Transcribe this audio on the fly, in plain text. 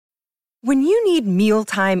When you need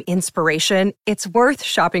mealtime inspiration, it's worth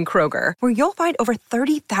shopping Kroger, where you'll find over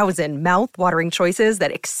 30,000 mouth-watering choices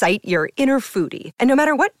that excite your inner foodie. And no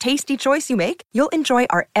matter what tasty choice you make, you'll enjoy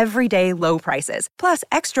our everyday low prices, plus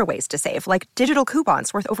extra ways to save, like digital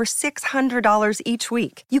coupons worth over $600 each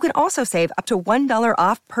week. You can also save up to $1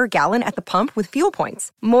 off per gallon at the pump with fuel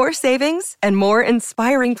points. More savings and more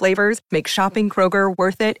inspiring flavors make shopping Kroger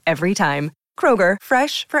worth it every time. Kroger,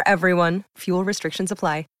 fresh for everyone. Fuel restrictions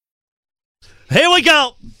apply. Here we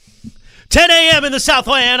go. 10 a.m. in the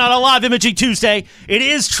Southland on a live imaging Tuesday. It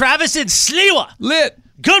is Travis and Sliwa. Lit.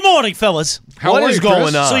 Good morning, fellas. What is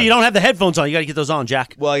going on? So you don't have the headphones on. You got to get those on,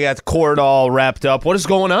 Jack. Well, I got the cord all wrapped up. What is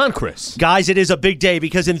going on, Chris? Guys, it is a big day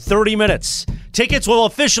because in 30 minutes, tickets will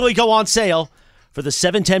officially go on sale for the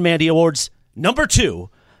 710 Mandy Awards #2.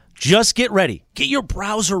 Just get ready. Get your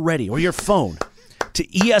browser ready or your phone to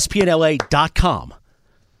ESPNLA.com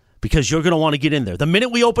because you're going to want to get in there. The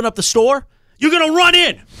minute we open up the store, you're going to run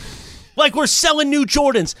in like we're selling new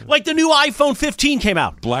Jordans, like the new iPhone 15 came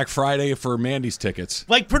out. Black Friday for Mandy's tickets.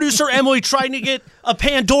 Like producer Emily trying to get a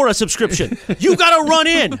Pandora subscription. You got to run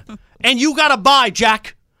in and you got to buy,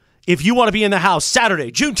 Jack, if you want to be in the house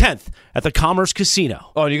Saturday, June 10th at the Commerce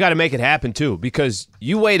Casino. Oh, and you got to make it happen, too, because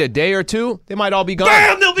you wait a day or two, they might all be gone.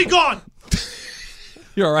 Bam, they'll be gone.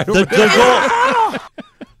 You're all right. The goal.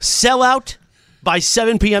 Sell out by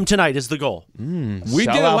 7 p.m. tonight is the goal. We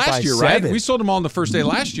did it last year, right? We sold them all on the first day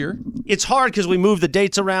last year. It's hard because we moved the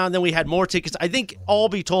dates around, then we had more tickets. I think all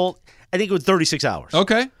be told, I think it was 36 hours.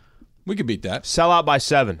 Okay. We could beat that. Sell out by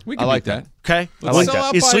 7. We can I like beat that. Okay. Let's like sell that.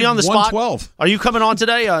 out Is by Slee on the spot? 112. Are you coming on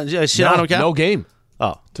today? Shidano Cap? No game.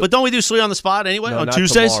 Oh. But don't we do Slee on the spot anyway No, on not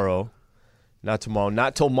Tuesdays? tomorrow. Not tomorrow.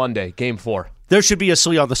 Not till Monday. Game 4. There should be a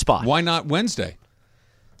Slee on the spot. Why not Wednesday?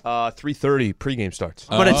 3:30 pregame starts.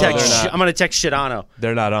 I'm going to text Shidano.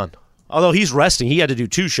 They're not on. Although he's resting. He had to do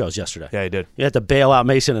 2 shows yesterday. Yeah, he did. He had to bail out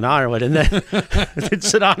Mason and Ireland, and then did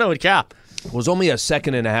Sedano and Cap. It was only a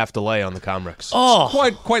second and a half delay on the Comrex. Oh.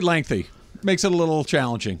 Quite lengthy. Makes it a little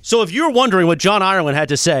challenging. So if you're wondering what John Ireland had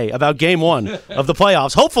to say about Game 1 of the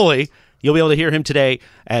playoffs, hopefully you'll be able to hear him today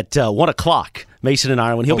at 1 o'clock, Mason and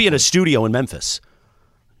Ireland. He'll be in a studio in Memphis.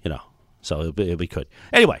 So it'll be good.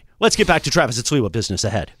 Anyway, let's get back to Travis and Sliwa business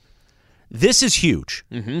ahead. This is huge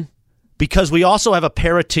because we also have a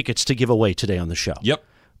pair of tickets to give away today on the show. Yep.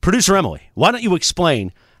 Producer Emily, why don't you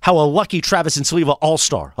explain how a lucky Travis and Sliwa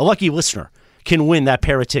All-Star, a lucky listener, can win that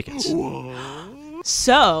pair of tickets?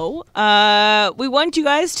 So, we want you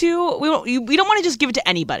guys to. We don't want to just give it to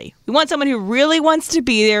anybody. We want someone who really wants to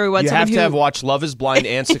be there. We want You someone have to have watched Love is Blind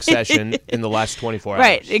and Succession in the last 24 hours.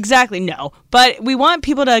 Right, exactly. No, but we want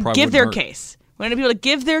people to Probably give their wouldn't hurt. case. We want people to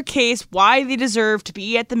give their case why they deserve to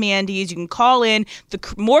be at the Mandy's. You can call in. The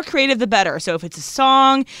more creative, the better. So if it's a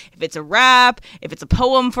song, if it's a rap, if it's a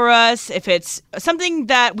poem for us, if it's something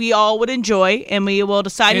that we all would enjoy, and we will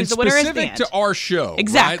decide who's the winner at the specific end. to our show.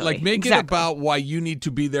 Exactly. Right? Like, make it Exactly. about why you need to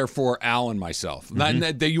be there for Al and myself.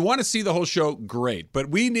 That you want to see the whole show, great. But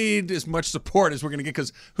we need as much support as we're going to get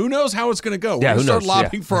because who knows how it's going to go. We're Yeah, going to who start knows?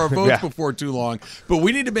 lobbying Yeah. for our votes Yeah. before too long. But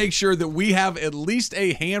we need to make sure that we have at least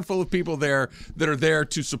a handful of people there that are there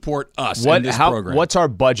to support us in this program. What's our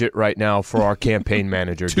budget right now for our campaign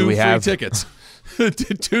manager? 2 Do we free have tickets?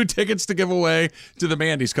 2 tickets to give away to the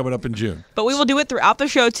Mandy's coming up in June. But we will do it throughout the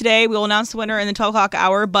show today. We will announce the winner in the 12 o'clock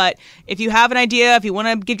hour. But if you have an idea, if you want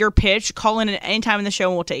to give your pitch, call in at any time in the show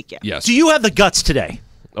and we'll take you. Yes. Do you have the guts today?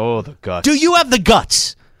 Oh, the guts. Do you have the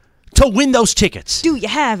guts to win those tickets? Do you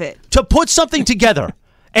have it? To put something together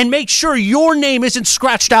and make sure your name isn't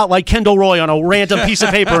scratched out like Kendall Roy on a random piece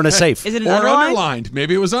of paper in a safe? Is it an Or underline? underlined.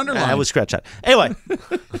 Maybe it was underlined. I was scratched out. Anyway,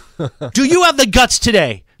 do you have the guts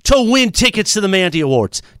today to win tickets to the Mandy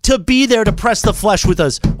Awards? To be there to press the flesh with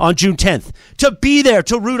us on June 10th? To be there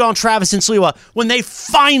to root on Travis and Sliwa when they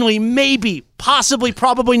finally, maybe, possibly,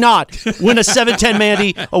 probably not, win a 710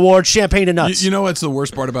 Mandy Award, champagne and nuts? You know what's the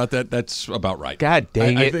worst part about that? That's about right. God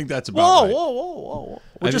dang I it. think that's about right. Whoa.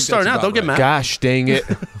 We're I just think that's starting out. about Don't get right. mad. Gosh dang it.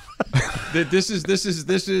 This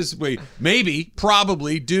is wait, maybe,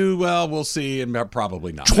 probably, we'll see, and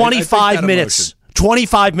probably not. I think 25 that minutes. emotion-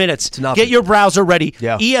 25 minutes. nothing. Get your browser ready.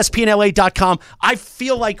 Yeah. ESPNLA.com. I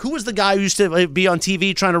feel like, who was the guy who used to be on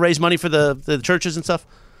TV trying to raise money for the churches and stuff?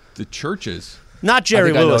 The churches. Not Jerry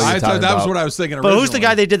I think I know Lewis. who you're I thought talking that was about. what I was thinking But originally. who's the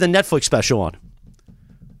guy they did the Netflix special on?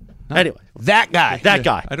 Anyway, That guy. that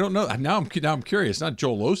guy. I don't know. Now I'm curious. Not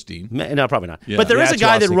Joel Osteen. No, probably not. Yeah. But there Yeah, is a that's what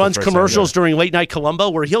I guy was that thinking runs for a second, commercials yeah. during Late Night Columbo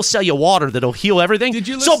where he'll sell you water that'll heal everything. Did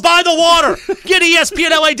you So listen- buy the water. Get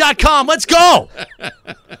ESPNLA.com. Let's go.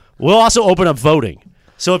 We'll also open up voting.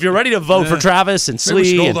 So if you're ready to vote for Travis and Maybe we should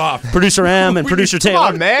Slee hold and off. producer M and producer Come Taylor.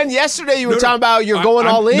 on, man. Yesterday you were talking about you're going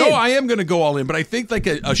all in. No, I am going to go all in, but I think like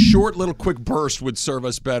a short little quick burst would serve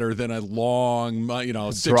us better than a long,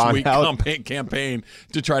 6-week campaign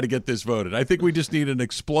to try to get this voted. I think we just need an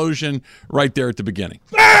explosion right there at the beginning.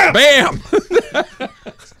 Bam!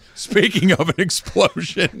 Speaking of an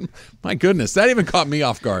explosion, my goodness, that even caught me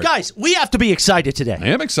off guard. Guys, we have to be excited today. I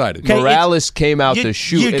am excited. Okay, Morales came out to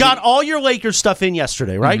shoot. You got all your Lakers stuff in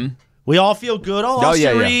yesterday, right? Mm-hmm. We all feel good. Oh,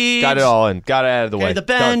 Austin Reeves. Got it all in. Got it out of the way. Okay, the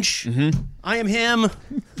bench. I am him.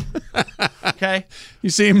 Okay.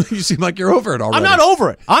 You seem like you're over it already. I'm not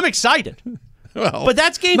over it. I'm excited. Well, but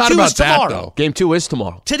that's game not 2 about is tomorrow. That, though. Game 2 is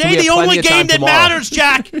tomorrow. Today, the only game that matters,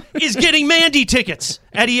 Jack, is getting Mandy tickets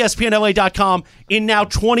at ESPNLA.com in now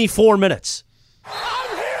 24 minutes.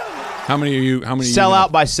 How many are you? How many? Sell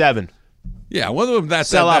out by 7. Yeah, well, that's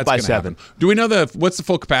sell out by 7. Happen. Do we know what's the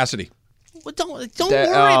full capacity? Well, don't worry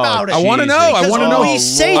about it. I want to know. I want to know. When we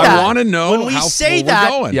say that, I want to know when we how say full that,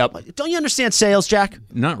 we're going. Yep. Don't you understand sales, Jack?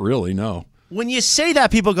 Not really. No. When you say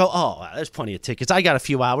that, people go, "Oh, there's plenty of tickets. I got a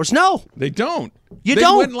few hours." No, they don't. They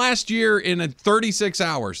don't. Went last year in 36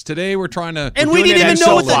 hours. Today we're trying to. And we didn't even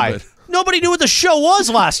know nobody knew what the show was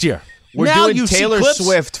last year. We're now doing Taylor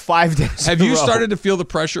Swift 5 days. Have you started to feel the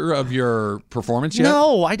pressure of your performance yet?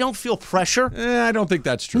 No, I don't feel pressure. I don't think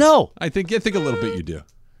that's true. No, I think a little bit you do.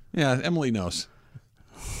 Yeah, Emily knows.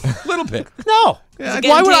 A little bit. No.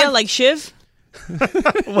 Why would I like Shiv?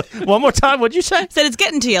 One more time. What'd you say? Said it's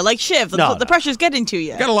getting to you, like Shiv. The pressure's getting to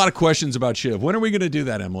you. Got a lot of questions about Shiv. When are we going to do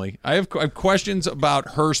that, Emily? I have questions about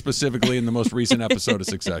her specifically in the most recent episode of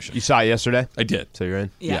Succession. You saw it yesterday? I did. So you're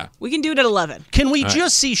in? Yeah. We can do it at 11. Can we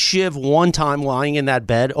just see Shiv one time lying in that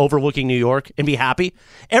bed overlooking New York and be happy?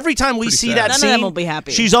 Every time we see that None scene, of them will be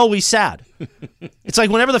happy. She's always sad. It's like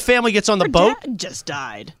whenever the family gets on the boat. Dad just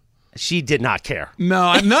died. She did not care.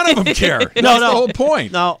 No, none of them care. That's no. the whole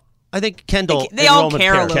point. No, I think Kendall. They all Roman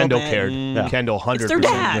care a little Kendall bit. cared. Yeah. Kendall 100%. It's their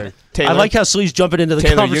dad. Taylor, I like how Slee's jumping into the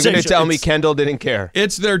Taylor, conversation. you're going to tell me Kendall didn't care.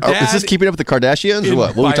 It's their dad. Is this Keeping Up with the Kardashians or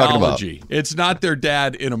what? What are we talking about? Biology. It's not their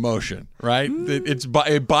dad in emotion, right? It's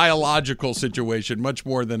a biological situation, much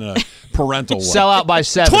more than a parental one. Sell out by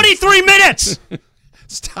 7. 23 minutes!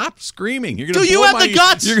 Stop screaming. You're Do gonna you blow have my the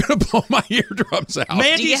guts? You're going to blow my eardrums out.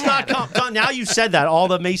 Mandy's not now you said that. All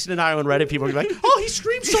the Mason and Ireland Reddit people are going to be like, oh, he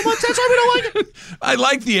screams so much. That's why we don't like him. I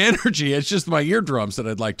like the energy. It's just my eardrums that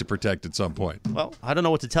I'd like to protect at some point. Well, I don't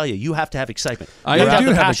know what to tell you. You have to have excitement. I You have do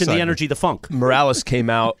the have passion, the excitement. energy, the funk. Morales came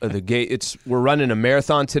out of the gate. We're running a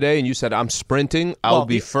marathon today, and you said, I'm sprinting. I'll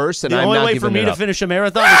be first, and the I'm only not way giving for me it to up. finish a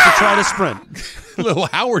marathon is to try to sprint. Little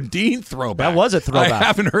Howard Dean throwback. That was a throwback. I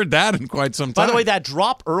haven't heard that in quite some time. By the way, that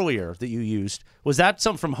drop earlier that you used, was that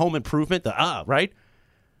something from Home Improvement? The right?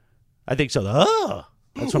 I think so. The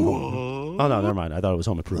that's from Home. Oh no, never mind. I thought it was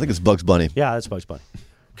Home I Improvement. think it's Bugs Bunny. Yeah, that's Bugs Bunny.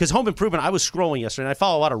 Because Home Improvement, I was scrolling yesterday, and I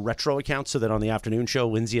follow a lot of retro accounts so that on the afternoon show,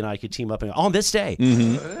 Lindsay and I could team up and on this day.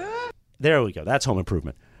 There we go. That's Home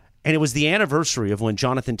Improvement. And it was the anniversary of when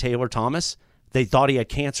Jonathan Taylor Thomas, they thought he had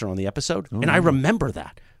cancer on the episode. And I remember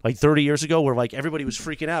that. Like 30 years ago, where like everybody was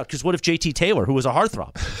freaking out. Because what if JT Taylor, who was a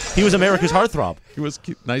heartthrob, he was America's heartthrob. He was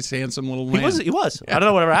cute, nice, handsome little man. He was. I don't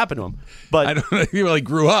know whatever happened to him. But I don't know. He really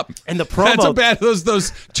grew up. And the promo. That's a bad.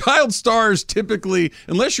 Those child stars typically,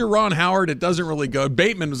 unless you're Ron Howard, it doesn't really go.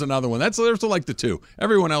 Bateman was another one. There's like the two.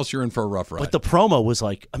 Everyone else, you're in for a rough ride. But the promo was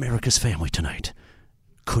like, America's family tonight.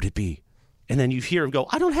 Could it be? And then you hear him go,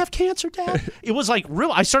 I don't have cancer, Dad. It was like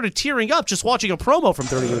real. I started tearing up just watching a promo from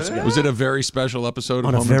 30 years ago. Was it a very special episode of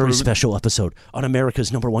On Home a very Improvement? special episode on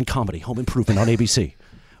America's #1 comedy, Home Improvement on ABC.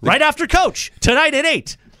 Right after Coach, tonight at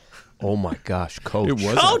 8. Oh, my gosh, Coach. It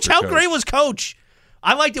was Coach, after how Coach. great was Coach?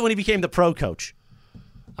 I liked it when he became the pro coach.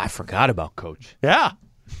 I forgot about Coach. Yeah.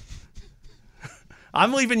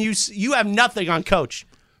 I'm leaving you. You have nothing on Coach.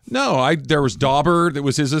 No, there was Dauber that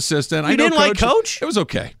was his assistant. You didn't like Coach? It was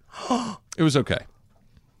okay. It was okay.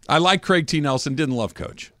 I like Craig T. Nelson. Didn't love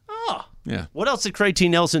Coach. Oh. Yeah. What else did Craig T.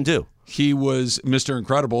 Nelson do? He was Mr.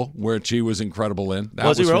 Incredible, which he was incredible in. That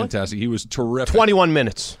Was he really? fantastic. He was terrific. 21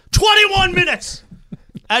 minutes. 21 minutes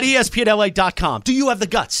at ESPNLA.com. Do you have the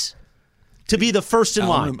guts to be the first in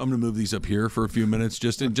line? I'm going to move these up here for a few minutes,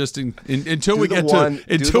 just until we Do get the one-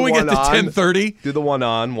 to do the one on. 10:30. Do the one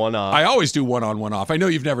on, one off. I always do one on, one off. I know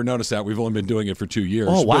you've never noticed that. We've only been doing it for 2 years.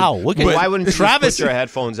 Oh, wow. Look at Why wouldn't you Travis just put your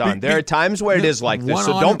headphones on? There are times where it is like this, One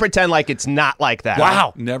so on- don't pretend like it's not like that.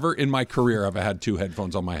 Wow. Never in my career have I had two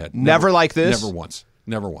headphones on my head. Never like this? Never once.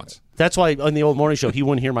 Never once. That's why on the old morning show, he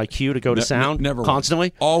wouldn't hear my cue to go to sound Never constantly.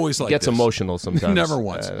 Once. Always like Gets this. emotional sometimes. Never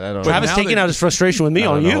once. I don't know. Travis now taking that- out his frustration with me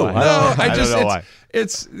on don't you. know why. No, I don't know why.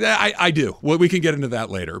 I do. Well, we can get into that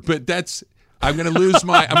later. But I'm going to lose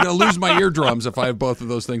my eardrums if I have both of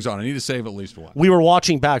those things on. I need to save at least one. We were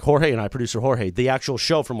watching back, Jorge and I, producer Jorge, the actual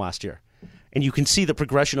show from last year. And you can see the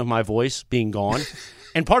progression of my voice being gone.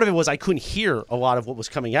 And part of it was I couldn't hear a lot of what was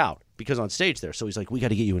coming out because on stage there. So he's like, we got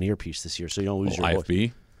to get you an earpiece this year so you don't lose your IFB?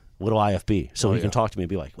 voice. Little IFB. So he can talk to me and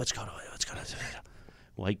be like, let's go to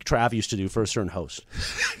like Trav used to do for a certain host.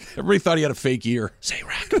 Everybody thought he had a fake ear. Say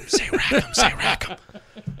Rackham, say Rackham, say Rackham.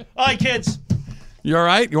 All right, kids. You all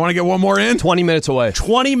right? You want to get one more in? 20 minutes away.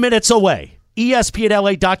 20 minutes away.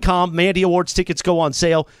 ESPNLA.com. Mandy Awards tickets go on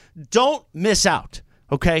sale. Don't miss out,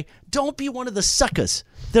 okay? Don't be one of the suckers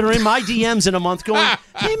that are in my DMs in a month going,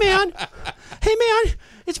 hey, man,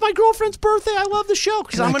 it's my girlfriend's birthday. I love the show.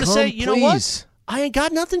 Because I'm going to say, you know what? I ain't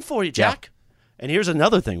got nothing for you, Jack. Yeah. And here's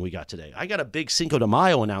another thing we got today. I got a big Cinco de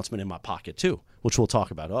Mayo announcement in my pocket, too, which we'll talk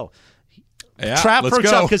about. Trav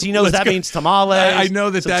perks up because he knows means tamales. I know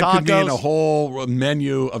that tacos. could mean a whole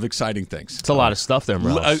menu of exciting things. It's a lot of stuff there,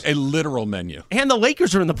 Morales. A literal menu. And the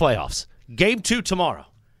Lakers are in the playoffs. Game 2 tomorrow.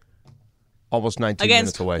 Almost 19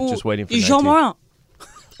 minutes away. Just waiting for Jean Morant.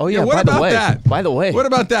 Oh, yeah. What about that? By the way. What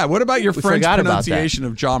about that? What about your French pronunciation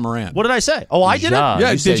of Ja Morant? What did I say? Oh, I did it?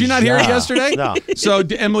 Yeah. Did you not hear it yesterday? No. So,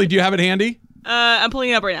 Emily, do you have it handy? I'm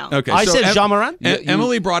pulling it up right now. Okay, I said Ja Morant.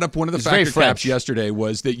 Emily brought up one of the factor caps yesterday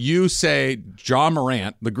was that you say Ja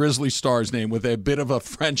Morant, the Grizzly Star's name, with a bit of a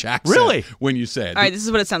French accent. Really? When you say it. All right, this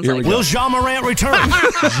is what it sounds like. Will Ja Morant return?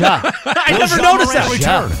 I never noticed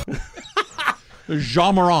that.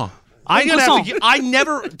 Ja Morant. I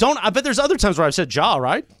never don't. I bet there's other times where I've said Ja,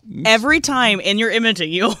 right? Every time in your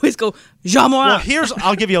imaging, you always go Ja Morant. Well,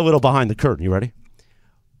 I'll give you a little behind the curtain. You ready?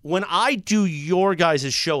 When I do your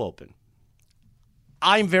guys' show open,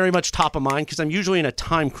 I'm very much top of mind because I'm usually in a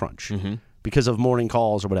time crunch because of morning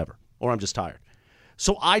calls or whatever, or I'm just tired.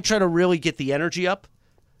 So I try to really get the energy up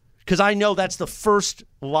because I know that's the first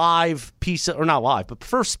live piece, or not live, but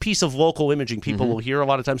first piece of local imaging people will hear a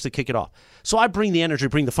lot of times to kick it off. So I bring the energy,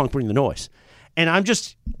 bring the funk, bring the noise. And I'm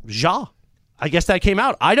just, Ja. I guess that came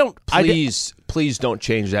out. I don't. Please don't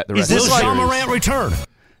change that the rest of of the series. Ja Morant return?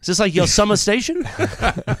 Is this like your summer station?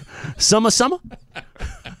 Summer?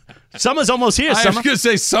 Summer's almost here. I was going to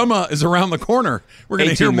say summer is around the corner. We're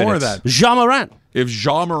going to hear more of that. Ja Morant. If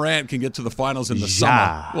Ja Morant can get to the finals in the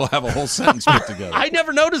summer, we'll have a whole sentence put together. I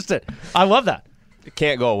never noticed it. I love that. It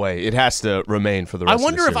can't go away. It has to remain for the rest of the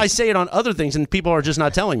series. I wonder if I say it on other things and people are just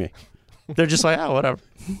not telling me. They're just like, oh, whatever.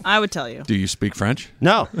 I would tell you. Do you speak French?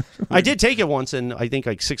 No. I did take it once in, I think,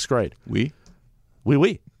 like 6th grade. Oui?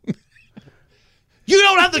 Oui. You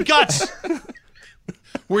don't have the guts.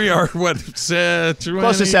 We are, what, close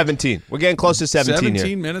to 17. We're getting close to 17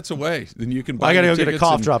 here. minutes away. Then you can buy I got to go get a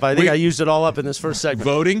cough and drop. I think I used it all up in this first segment.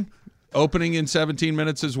 Voting, opening in 17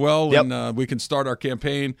 minutes as well, and we can start our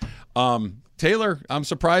campaign. Taylor, I'm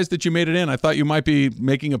surprised that you made it in. I thought you might be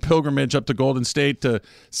making a pilgrimage up to Golden State to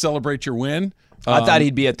celebrate your win. I thought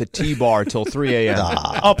he'd be at the T-bar till 3 a.m.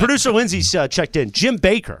 Oh, producer Lindsay's checked in. Jim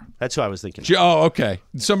Baker. That's who I was thinking. Oh, okay.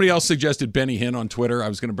 Somebody else suggested Benny Hinn on Twitter. I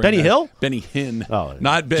was going to bring Benny Hill? Benny Hinn. Oh,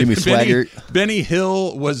 not Jimmy Swaggart. Benny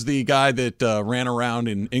Hill was the guy that ran around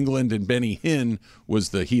in England, and Benny Hinn was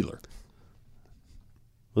the healer.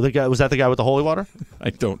 Was that the guy with the holy water? I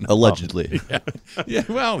don't know. Allegedly. Yeah.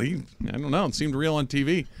 Well, I don't know. It seemed real on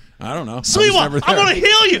TV. I don't know. Sweet one. I'm going to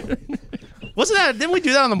heal you. Wasn't that? Didn't we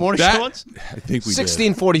do that on the morning show once? I think we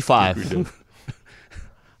 16:45. did.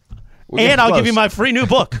 And I'll give you my free new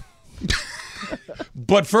book.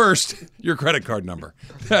 But first, your credit card number.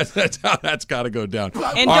 That's how that's got to go down.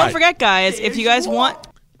 And don't forget, guys, if you guys want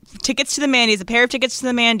tickets to the Mandy's, a pair of tickets to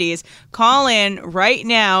the Mandy's, call in right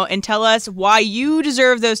now and tell us why you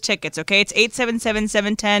deserve those tickets, okay? It's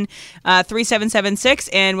 877-710-3776,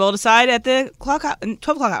 and we'll decide at the 12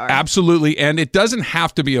 o'clock hour. Absolutely, and it doesn't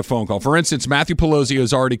have to be a phone call. For instance, Matthew Pelosi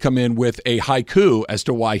has already come in with a haiku as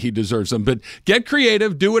to why he deserves them. But get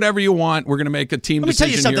creative, do whatever you want. We're going to make a team decision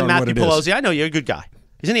here. Let me tell you something, Matthew Pelosi. I know you're a good guy.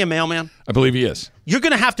 Isn't he a mailman? I believe he is. You're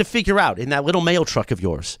going to have to figure out in that little mail truck of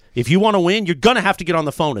yours, if you want to win, you're going to have to get on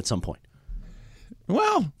the phone at some point.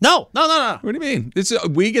 Well, no. What do you mean?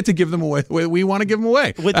 We get to give them away the way we want to give them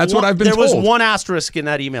away. That's what I've been told. There was one asterisk in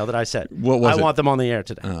that email that I said. What was it? I want them on the air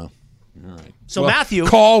today. Oh, all right. So Matthew,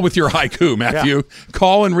 call with your haiku, Matthew. Yeah.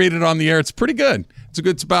 Call and read it on the air. It's pretty good.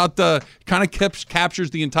 It's about kind of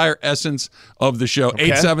captures the entire essence of the show.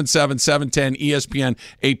 Okay. 877-710-ESPN.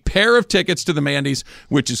 A pair of tickets to the Mandy's,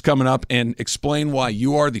 which is coming up, and explain why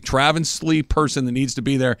you are the Travis Lee person that needs to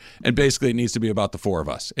be there. And basically, it needs to be about the four of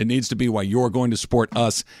us. It needs to be why you're going to support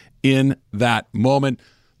us in that moment.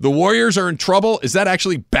 The Warriors are in trouble. Is that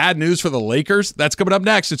actually bad news for the Lakers? That's coming up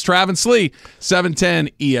next. It's Travis Lee, 710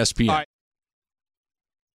 ESPN.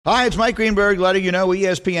 Hi, it's Mike Greenberg letting you know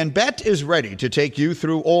ESPN Bet is ready to take you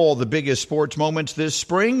through all the biggest sports moments this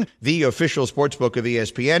spring. The official sportsbook of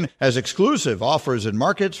ESPN has exclusive offers and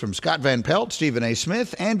markets from Scott Van Pelt, Stephen A.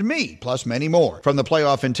 Smith, and me, plus many more. From the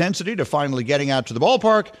playoff intensity to finally getting out to the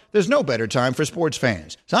ballpark, there's no better time for sports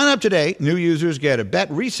fans. Sign up today. New users get a bet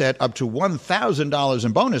reset up to $1,000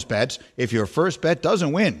 in bonus bets if your first bet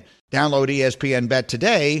doesn't win. Download ESPN Bet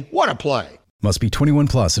today. What a play. Must be 21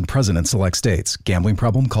 plus and present in select states. Gambling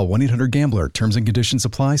problem? Call 1-800-GAMBLER. Terms and conditions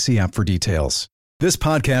apply. See app for details. This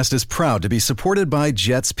podcast is proud to be supported by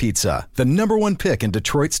Jets Pizza, the #1 pick in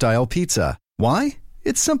Detroit-style pizza. Why?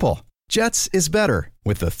 It's simple. Jets is better.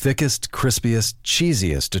 With the thickest, crispiest,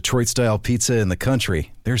 cheesiest Detroit-style pizza in the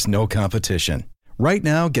country, there's no competition. Right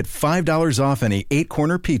now, get $5 off any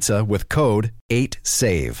 8-corner pizza with code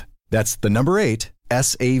 8SAVE. That's the number 8,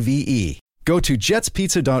 S-A-V-E. Go to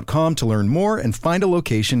jetspizza.com to learn more and find a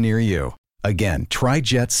location near you. Again, try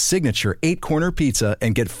Jet's signature 8-corner pizza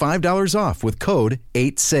and get $5 off with code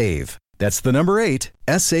 8SAVE. That's the number 8,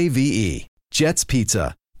 S-A-V-E. Jet's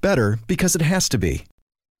Pizza. Better because it has to be.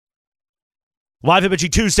 Live Imaging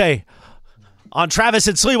Tuesday on Travis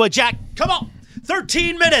and Slee with Jack. Come on.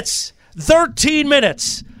 13 minutes. 13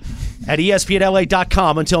 minutes. At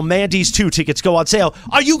ESPNLA.com until Mandy's 2 tickets go on sale.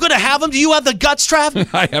 Are you going to have them? Do you have the guts,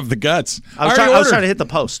 Trav? I have the guts. I was trying to hit the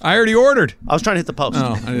post. I already ordered. I was trying to hit the post.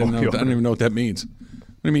 Oh, I don't even know what that means.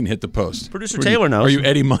 What do you mean hit the post? Producer Taylor knows. Are you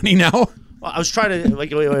Eddie Money now? Well, I was trying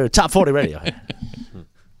to, top 40 radio.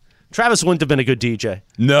 Travis wouldn't have been a good DJ.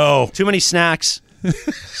 No. Too many snacks.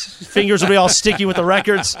 Fingers would be all sticky with the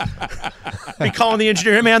records. Be calling the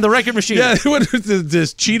engineer, hey man, the record machine. Yeah,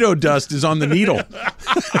 this Cheeto dust is on the needle.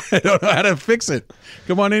 I don't know how to fix it.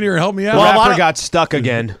 Come on in here and help me out. Well, rapper got stuck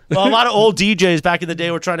again. Well, a lot of old DJs back in the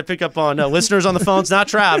day were trying to pick up on listeners on the phones, not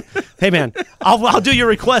Trav. Hey man, I'll do your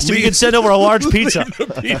request if you can send over a large pizza.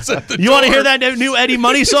 You want to hear that new Eddie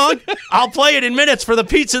Money song? I'll play it in minutes for the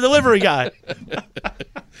pizza delivery guy.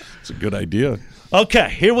 It's a good idea. Okay,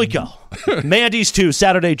 here we go. Mandy's 2,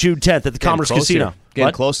 Saturday, June 10th at the Commerce Casino.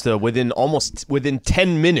 Getting close to within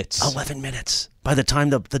 10 minutes. 11 minutes. By the time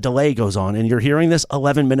the delay goes on, and you're hearing this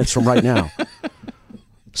 11 minutes from right now.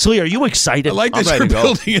 Slee, are you excited? I like that you're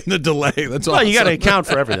building in the delay. That's awesome. Well, you got to account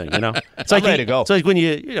for everything, you know. It's like ready to go. It's like when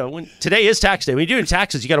when today is tax day. When you're doing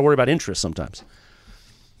taxes, you got to worry about interest sometimes.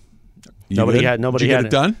 Nobody had it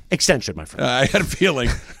done? Extension, my friend. I had a feeling.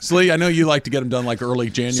 Slee, I know you like to get them done like early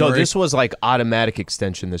January. So this was like automatic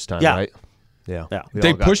extension this time, right? Yeah.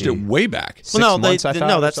 They pushed it way back. 6 months, I thought,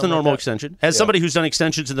 no, that's the normal extension. As somebody who's done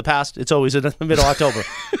extensions in the past, it's always in the middle of October.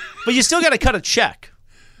 But you still got to cut a check.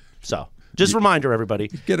 So, just reminder, everybody,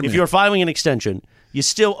 if you're filing an extension, you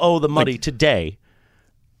still owe the money today.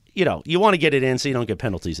 You know, you want to get it in so you don't get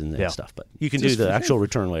penalties and stuff, but you can do the actual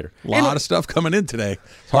return later. A lot of stuff coming in today.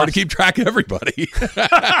 It's hard to keep track of everybody.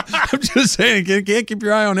 I'm just saying, you can't keep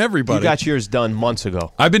your eye on everybody. You got yours done months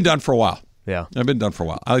ago. I've been done for a while. Yeah. I've been done for a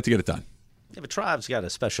while. I like to get it done. Yeah, but Trav's got a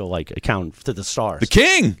special account to the stars. The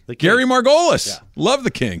King. Gary Margolis. Yeah. Love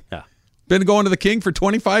the King. Yeah. Been going to the King for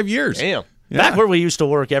 25 years. Damn. Yeah. Back where we used to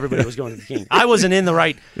work, everybody was going to the King. I wasn't in the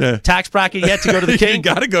right tax bracket yet to go to the King. You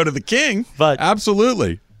got to go to the King. But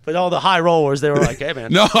absolutely. But all the high rollers, they were like, hey,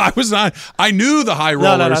 man. No, I was not. I knew the high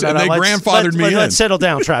rollers, and they grandfathered me in. Let's settle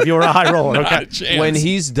down, Trav. You were a high roller, okay? When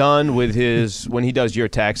he's done with when he does your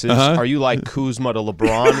taxes, are you like Kuzma to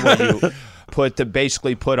LeBron, where you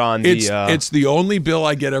basically put on the... It's the only bill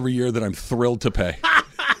I get every year that I'm thrilled to pay.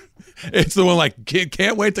 It's the one like,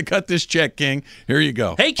 can't wait to cut this check, King. Here you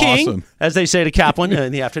go. Hey, King, awesome. As they say to Kaplan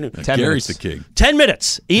in the afternoon. Gary's the King. 10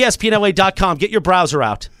 minutes. ESPNLA.com. Get your browser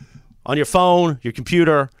out. On your phone, your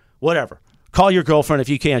computer, whatever. Call your girlfriend if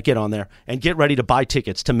you can't get on there and get ready to buy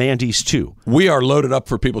tickets to Mandy's 2. We are loaded up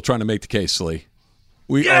for people trying to make the case, Slee.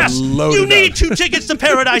 We are loaded you need up. 2 tickets to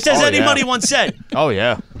Paradise, as Eddie Money once said. Oh,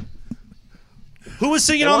 yeah. Who was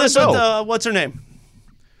singing on this with, what's her name?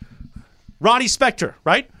 Ronnie Spector,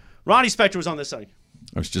 right? Ronnie Spector was on this song.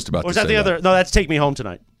 I was just about to say Or is that the other? No, that's Take Me Home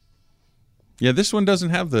Tonight. Yeah, this one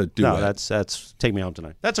doesn't have the duet. No, that's Take Me Home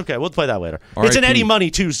Tonight. That's okay. We'll play that later. It's an Eddie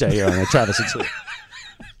Money Tuesday here on Travis and Slee.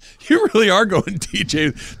 You really are going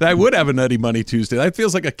DJ. That would have an Eddie Money Tuesday. That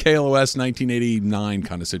feels like a KLOS 1989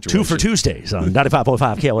 kind of situation. 2 for Tuesdays on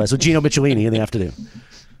 95.5 KLOS with Gino Michelini in the afternoon.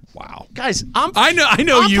 Wow, guys, I know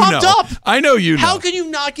I'm you pumped know. up. I know you know. How can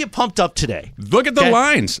you not get pumped up today? Look at the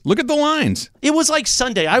lines. Look at the lines. It was like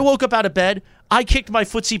Sunday. I woke up out of bed. I kicked my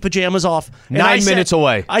footsie pajamas off. 9 minutes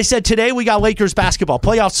away. I said, today we got Lakers basketball.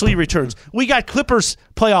 Playoff Slee returns. We got Clippers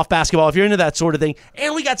playoff basketball, if you're into that sort of thing.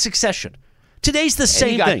 And we got Succession. Today's the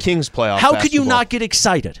same you got thing. Kings playoff How basketball. could you not get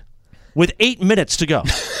excited with 8 minutes to go?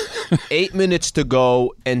 8 minutes to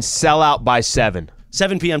go and sell out by 7.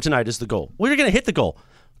 7 p.m. tonight is the goal. We're going to hit the goal,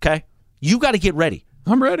 okay? You got to get ready.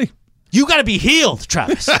 I'm ready. You got to be healed,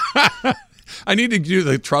 Travis. I need to do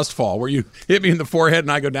the trust fall where you hit me in the forehead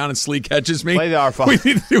and I go down and Slee catches me. Play the R-fall.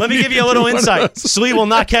 Let me give you a little insight. Slee will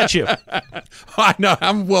not catch you. I know.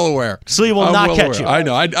 I'm well aware. Slee will not catch you. I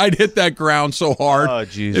know. I'd hit that ground so hard. Oh,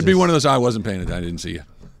 Jesus. It'd be one of those, I wasn't paying attention. I didn't see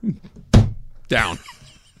you. Down.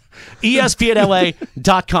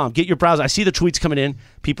 ESPNLA.com. Get your browser. I see the tweets coming in.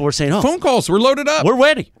 People were saying, phone calls. We're loaded up. We're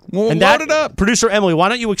ready. We're loaded up. Producer Emily, why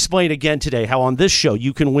don't you explain again today how on this show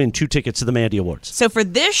you can win 2 tickets to the Mandy Awards? So for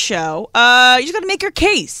this show, you just got to make your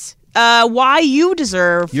case. Why you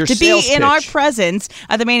deserve Your to be sales in our pitch. presence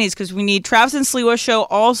at the Mandy's, because we need Travis and Sliwa Show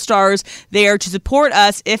All-Stars there to support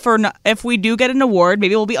us if we do get an award.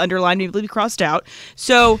 Maybe we'll be underlined, maybe we'll be crossed out.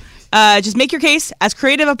 So just make your case. As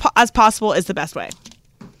creative as possible is the best way.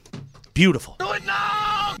 Beautiful.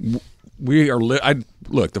 We are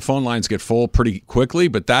look, the phone lines get full pretty quickly,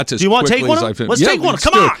 but that's as Do you want to quickly take one as of I've them? Let's take one.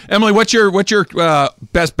 Come on. Emily, what's your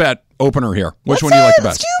best bet opener here? Which one do you like the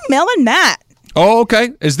best? Let's do Mel and Matt. Oh,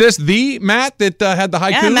 okay. Is this the Matt that had the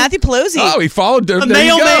haiku? Yeah, Matthew Pelosi. Oh, he followed. The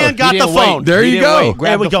mailman got the phone. There you go.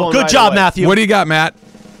 There we go. Good job, Matthew. What do you got, Matt?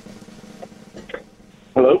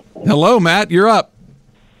 Hello? Hello, Matt. You're up.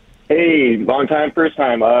 Hey, long time, first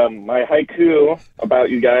time. My haiku about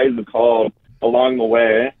you guys is called Along the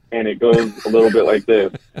Way, and it goes a little bit like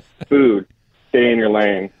this. Food, stay in your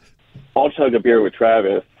lane. I'll chug a beer with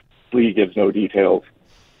Travis. Lee gives no details.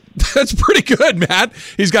 That's pretty good, Matt.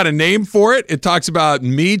 He's got a name for it. It talks about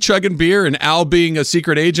me chugging beer and Al being a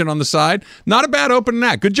secret agent on the side. Not a bad opening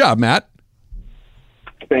act. Good job, Matt.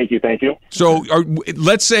 Thank you. So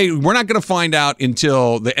let's say we're not going to find out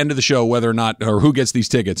until the end of the show whether or not or who gets these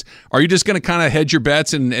tickets. Are you just going to kind of hedge your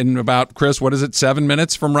bets in about, Chris, what is it, 7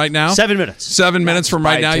 minutes from right now? 7 minutes. 7 minutes from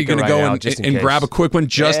right now, you're going to go and grab a quick one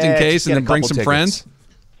just in case and then bring some friends?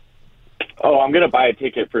 Oh, I'm going to buy a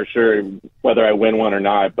ticket for sure, whether I win one or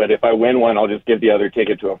not. But if I win one, I'll just give the other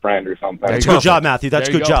ticket to a friend or something. That's good job, Matthew. That's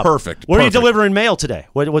good job. Perfect. Where are you delivering mail today?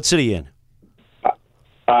 What city are you in?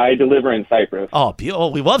 I deliver in Cyprus. Oh,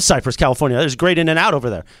 we love Cypress, California. There's great in and out over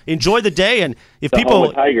there. Enjoy the day, and if The people, home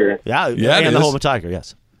of Tiger. yeah, it and the is. home of Tiger,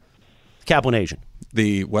 yes, Kaplan Asian,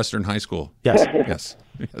 The Western High School. yes.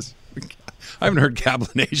 Yes. I haven't heard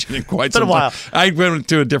Kaplan Asian in quite Been some a while. time. I went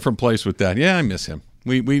to a different place with that. Yeah, I miss him.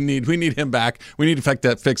 We need him back. We need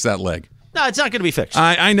to fix that leg. No, it's not going to be fixed.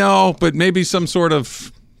 I know, but maybe some sort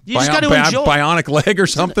of You just gotta enjoy. bionic leg or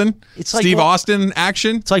something. It's like Steve Austin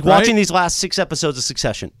action. It's like right? watching these last 6 episodes of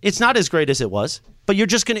Succession. It's not as great as it was, but you're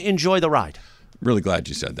just going to enjoy the ride. Really glad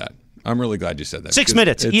you said that. I'm really glad you said that. 6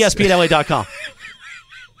 minutes. ESPNLA.com.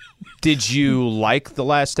 Did you like the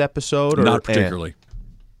last episode? Or, Not particularly.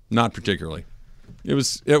 Not particularly. It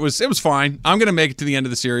was fine. I'm going to make it to the end of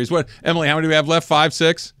the series. What, Emily? How many do we have left? 5,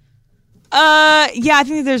 6? Yeah, I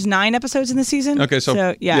think there's 9 episodes in the season. Okay,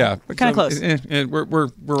 so yeah, we're kind of close. We're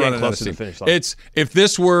running close out of to the steam. finish line. It's if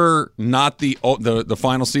this were not the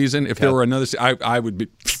final season, if there were another, I would be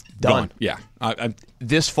Done. gone. Yeah,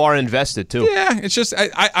 This far invested, too. yeah. It's just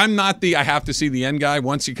I'm not the I have to see the end guy.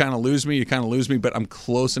 Once you kind of lose me, but I'm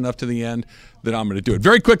close enough to the end that I'm going to do it.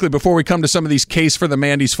 Very quickly before we come to some of these case for the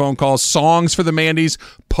Mandy's phone calls, songs for the Mandy's,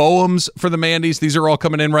 poems for the Mandy's. These are all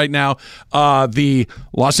coming in right now. The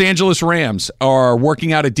Los Angeles Rams are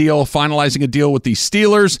working out finalizing a deal with the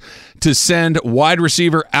Steelers to send wide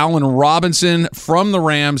receiver Allen Robinson from the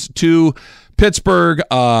Rams to Pittsburgh.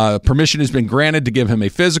 Permission has been granted to give him a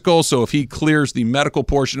physical, so if he clears the medical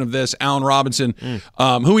portion of this, Allen Robinson,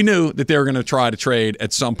 who we knew that they were going to try to trade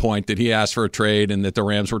at some point, that he asked for a trade and that the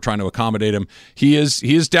Rams were trying to accommodate him. He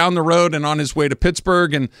is down the road and on his way to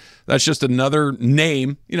Pittsburgh, and that's just another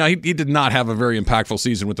name. You know, he did not have a very impactful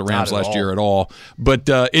season with the Rams last year at all, but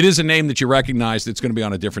it is a name that you recognize that's going to be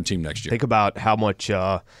on a different team next year. Think about how much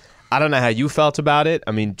I don't know how you felt about it.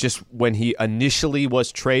 I mean, just when he initially was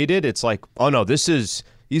traded, it's like, oh no,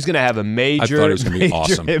 he's going to have a major, I thought it was going to be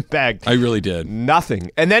awesome. impact. I really did.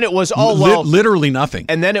 Nothing. And then it was, literally nothing.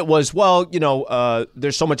 And then it was,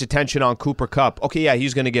 there's so much attention on Cooper Kupp. Okay, yeah,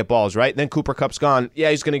 he's going to get balls, right? And then Cooper Kupp's gone. Yeah,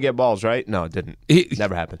 he's going to get balls, right? No, it didn't.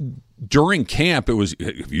 Never happened. During camp, it was,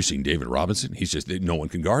 have you seen David Robinson? He's just, no one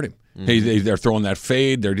can guard him. They're throwing that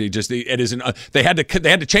fade. They had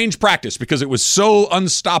to change practice because it was so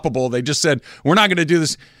unstoppable. They just said, we're not going to do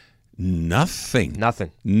this. Nothing.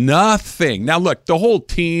 Nothing. Now, look, the whole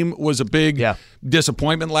team was a big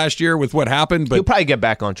disappointment last year with what happened. But he'll probably get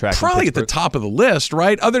back on track. Probably at the top of the list,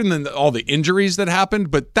 right? Other than all the injuries that happened.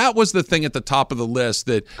 But that was the thing at the top of the list.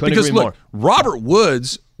 Couldn't agree more. Robert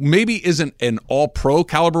Woods maybe isn't an all-pro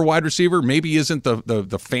caliber wide receiver. Maybe isn't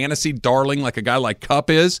the fantasy darling like a guy like Kupp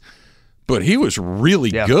is. But he was really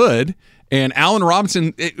good. And Allen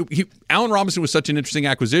Robinson was such an interesting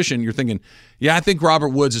acquisition. You're thinking, I think Robert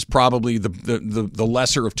Woods is probably the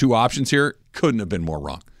lesser of two options here. Couldn't have been more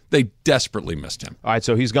wrong. They desperately missed him. All right,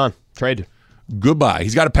 so he's gone. Traded. Goodbye.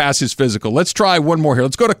 He's got to pass his physical. Let's try one more here.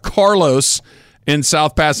 Let's go to Carlos in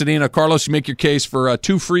South Pasadena. Carlos, you make your case for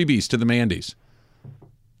 2 freebies to the Mandy's.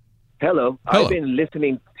 Hello. I've been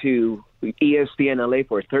listening to ESPN LA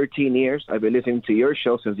for 13 years. I've been listening to your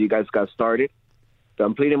show since you guys got started. So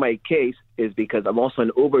I'm pleading my case is because I'm also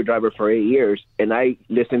an Uber driver for 8 years, and I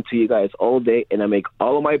listen to you guys all day, and I make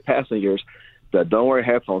all of my passengers that don't wear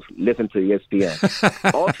headphones listen to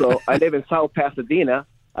ESPN. Also, I live in South Pasadena.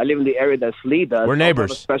 I live in the area that Slee does. We're neighbors.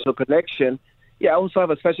 I have a special connection. Yeah, I also have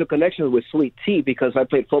a special connection with Sweet Tea because I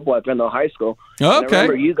played football at Glendale High School. Okay. And I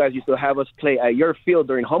remember you guys used to have us play at your field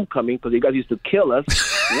during homecoming because you guys used to kill us.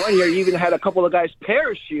 One year, you even had a couple of guys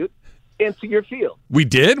parachute into your field. We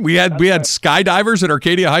did? We had skydivers at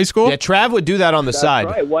Arcadia High School? Yeah, Trav would do that on the side.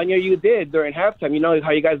 That's right. One year you did during halftime. You know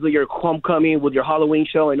how you guys do your homecoming with your Halloween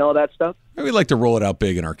show and all that stuff? We like to roll it out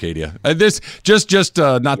big in Arcadia. This just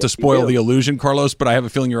not to spoil the illusion, Carlos, but I have a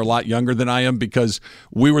feeling you're a lot younger than I am because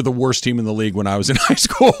we were the worst team in the league when I was in high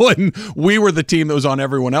school, and we were the team that was on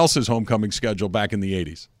everyone else's homecoming schedule back in the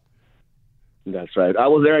 80s. That's right. I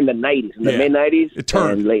was there in the 90s, in the mid-90s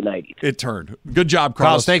and late 90s. It turned. Good job,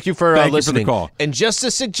 Carlos. Thank you for listening. You for the call. And just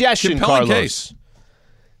a suggestion, Compelling Carlos. Case.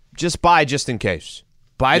 Just buy just in case.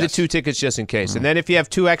 Buy the 2 tickets just in case. And then if you have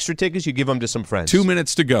 2 extra tickets, you give them to some friends. 2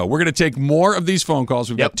 minutes to go. We're going to take more of these phone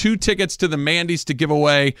calls. We've got 2 tickets to the Mandy's to give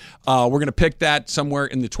away. We're going to pick that somewhere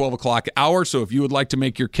in the 12 o'clock hour. So if you would like to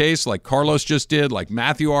make your case like Carlos just did, like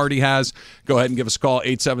Matthew already has, go ahead and give us a call,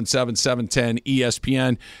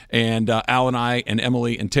 877-710-ESPN. And Al and I and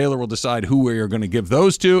Emily and Taylor will decide who we are going to give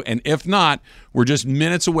those to. And if not, we're just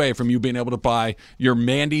minutes away from you being able to buy your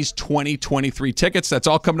Mandy's 2023 tickets. That's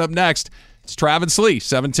all coming up next. It's Travis Lee,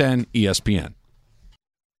 710 ESPN.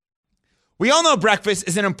 We all know breakfast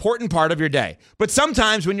is an important part of your day, but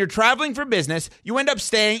sometimes when you're traveling for business, you end up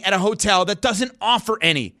staying at a hotel that doesn't offer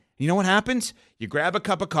any. You know what happens? You grab a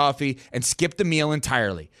cup of coffee and skip the meal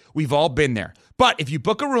entirely. We've all been there. But if you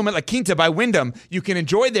book a room at La Quinta by Wyndham, you can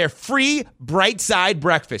enjoy their free Bright Side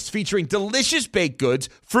breakfast featuring delicious baked goods,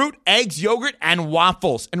 fruit, eggs, yogurt, and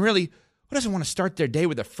waffles. And really, who doesn't want to start their day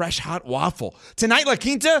with a fresh, hot waffle? Tonight, La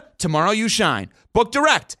Quinta, tomorrow you shine. Book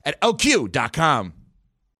direct at LQ.com.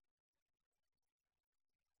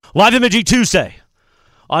 Live Imaging Tuesday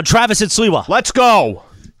on Travis and Sliwa. Let's go.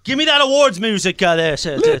 Give me that awards music there,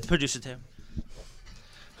 producer Tim.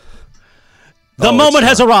 The moment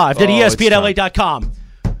has arrived at ESPNLA.com.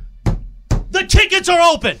 The tickets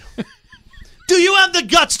are open. Do you have the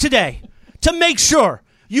guts today to make sure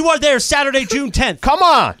you are there Saturday, June 10th? Come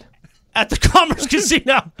on. At the Commerce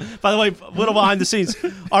Casino. By the way, a little behind the scenes.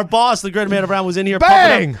 Our boss, the great Amanda Brown, was in here.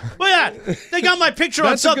 Bang! Look at that. They got my picture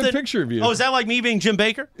on something. That's a good picture of you. Oh, is that like me being Jim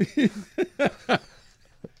Baker?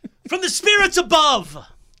 From the spirits above.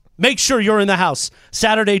 Make sure you're in the house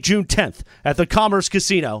Saturday, June 10th at the Commerce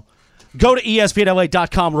Casino. Go to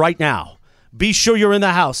ESPNLA.com right now. Be sure you're in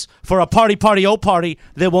the house for a party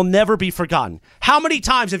that will never be forgotten. How many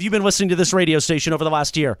times have you been listening to this radio station over the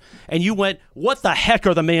last year and you went, what the heck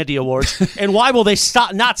are the Mandy Awards? And why will they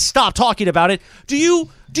not stop talking about it? Do you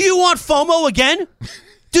want FOMO again?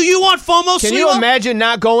 Do you want FOMO, Sliwa? Can you imagine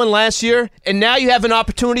not going last year and now you have an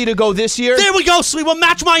opportunity to go this year? There we go, Sliwa.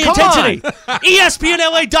 Match my intensity.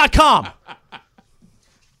 ESPNLA.com.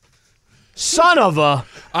 Son of a...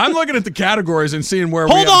 I'm looking at the categories and seeing where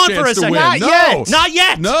we have a chance for a to second. win. Not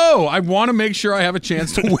yet. No, I want to make sure I have a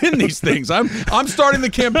chance to win these things. I'm starting the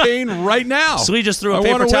campaign right now. So we just threw a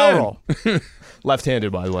paper towel roll.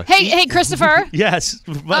 Left-handed, by the way. Hey, Christopher. Yes,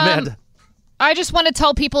 Amanda. I just want to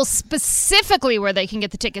tell people specifically where they can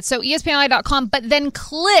get the tickets. So ESPNLA.com, but then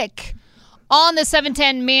click on the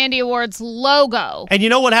 710 Mandy Awards logo. And you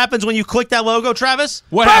know what happens when you click that logo, Travis?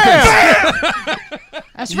 What happens?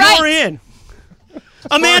 That's right. You're in.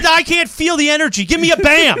 Amanda, I can't feel the energy. Give me a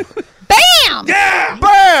bam. Bam! Yeah!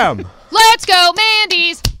 Bam! Let's go,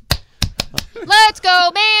 Mandy's. Let's go,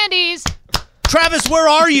 Mandy's. Travis Travis, where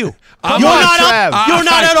are you? You're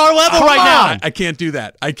not at our level right now. I can't do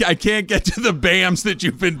that. I can't get to the BAMs that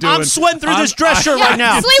you've been doing. I'm sweating through this dress shirt right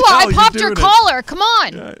now. Sliwa, I popped your collar. Come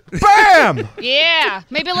on. Bam! Yeah,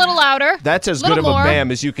 maybe a little louder. That's as little good of more. a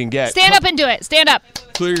bam as you can get. Stand up and do it. Stand up.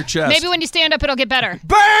 Clear your chest. Maybe when you stand up, it'll get better.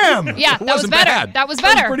 Bam! Yeah, that was better. Bad. That was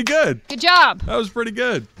better. That was pretty good. Good job. That was pretty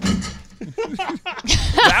good.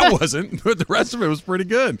 That wasn't, but the rest of it was pretty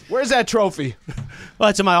good. Where's that trophy? Well,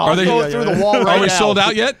 it's in my office. Are they going through the wall right now? Are we sold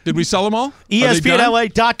out yet? Did we sell them all?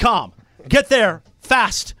 ESPNLA.com. Get there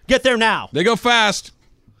fast. Get there now. They go fast.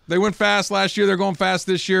 They went fast last year. They're going fast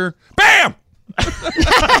this year. Bam!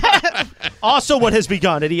 Also, what has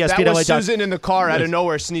begun at ESPNLA.com. That was Susan in the car out of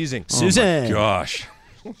nowhere sneezing. Susan. Oh my gosh.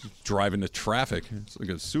 Driving to traffic. It's like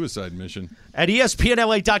a suicide mission. At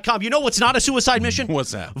ESPNLA.com. You know what's not a suicide mission?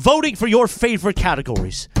 What's that? Voting for your favorite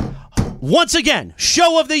categories. Once again,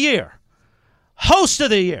 Show of the Year, Host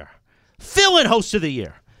of the Year, Fill-in Host of the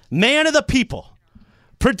Year, Man of the People,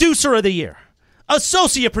 Producer of the Year,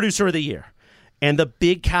 Associate Producer of the Year, and the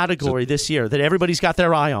big category this year that everybody's got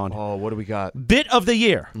their eye on. Oh, what do we got? Bit of the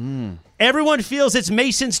Year. Everyone feels it's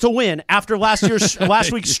Masons to win after last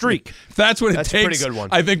week's streak. If that's what it takes. That's a pretty good one.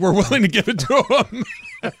 I think we're willing to give it to them.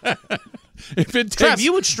 If it takes, Trav,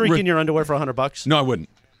 you would streak in your underwear for $100. No, I wouldn't.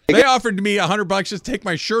 They offered me $100 just to take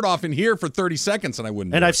my shirt off in here for 30 seconds, and I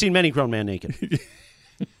wouldn't. And I've seen many grown men naked.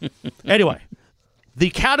 Anyway, the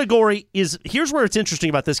category is, here's where it's interesting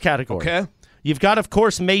about this category. Okay. You've got, of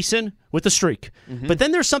course, Mason with the streak. But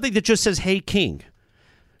then there's something that just says, hey, King.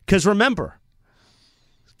 Because remember,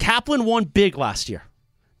 Kaplan won big last year.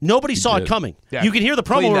 Nobody saw it coming. Yeah. You can hear the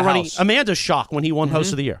promo Clean the we're running. house. Amanda's shock when he won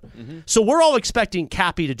Host of the Year. So we're all expecting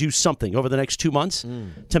Cappy to do something over the next 2 months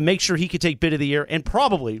to make sure he could take Bit of the Year and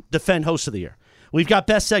probably defend Host of the Year. We've got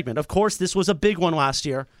Best Segment. Of course, this was a big one last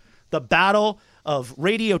year. The battle of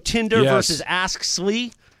Radio Tinder versus Ask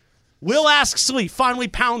Slee. Will Ask Slee finally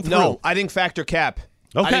pound through? No, I think Factor Cap.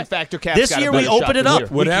 Okay. I think Factor Cap. This year we open it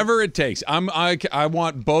up. Whatever it takes. I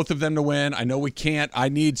want both of them to win. I know we can't. I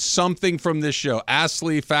need something from this show. Ask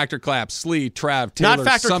Slee, Factor Clap, Slee, Trav, Taylor. Not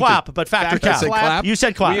Factor something. Clap, but Factor Cap. I said clap? You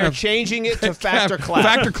said clap. We are changing it to Factor Clap.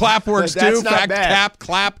 Factor Clap works That's too. not Factor bad. Cap,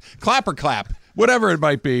 Clap, Clapper Clap. Whatever it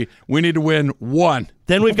might be, we need to win one.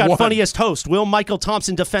 Then we've got One. Funniest Host. Will Michael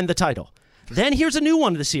Thompson defend the title? Then here's a new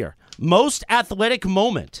one this year. Most Athletic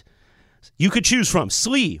Moment. You could choose from.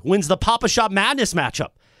 Slee wins the Papa Shop Madness matchup.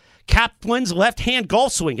 Cap wins left-hand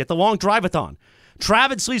golf swing at the long drive-a-thon.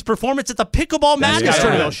 Trav and Slee's performance at the Pickleball Madness That's got a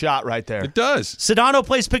real tournament. shot right there. It does. Sedano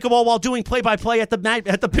plays pickleball while doing play-by-play at the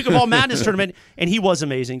Pickleball Madness tournament, and he was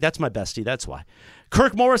amazing. That's my bestie. That's why.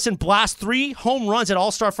 Kirk Morrison blasts 3 home runs at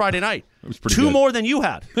All-Star Friday night. It was pretty 2 good. more than you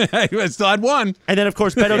had. I still had one. And then, of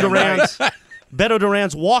course, Beto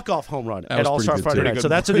Duran's walk-off home run at was All-Star pretty good, Friday too. night. So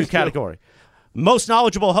that's a new category. Most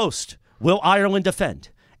knowledgeable host. Will Ireland defend?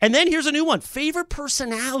 And then here's a new one. Favorite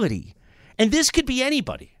personality. And this could be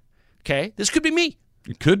anybody. Okay? This could be me.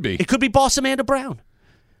 It could be. It could be Boss Amanda Brown.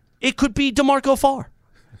 It could be DeMarco Farr.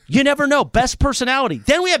 You never know. Best personality.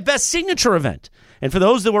 Then we have best signature event. And for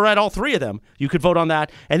those that were at all 3 of them, you could vote on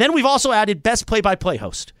that. And then we've also added best play-by-play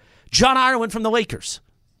host. John Ireland from the Lakers.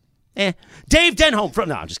 Dave Denholm from...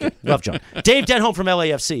 No, I'm just kidding. Love John. Dave Denholm from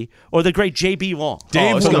LAFC. Or the great J.B. Long.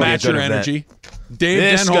 Dave will match your energy.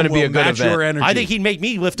 Dave Denholm will match your energy. I think he'd make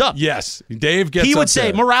me lift up. Yes. Dave gets He would up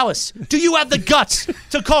say, there. Morales, do you have the guts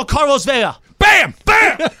to call Carlos Vela? Bam!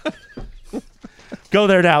 Bam! Go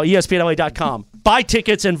there now, ESPNLA.com. Buy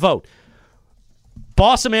tickets and vote.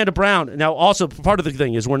 Boss Amanda Brown. Now, also, part of the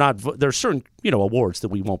thing is there's certain, awards that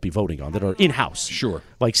we won't be voting on that are in-house. Sure.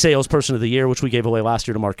 Like Salesperson of the Year, which we gave away last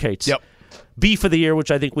year to Mark Cates. Yep. Beef of the Year, which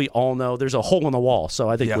I think we all know. There's a hole in the wall, so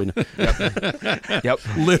I think we know. Yep.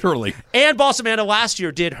 Literally. And Boss Amanda last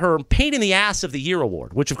year did her Pain in the Ass of the Year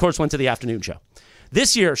award, which, of course, went to the afternoon show.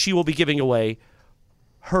 This year, she will be giving away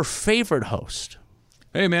her favorite host.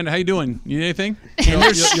 Hey, man, how you doing? You need anything?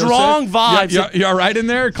 There's strong vibes. You all right in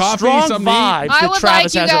there? Coffee, Strong something to eat? vibes. I that would Travis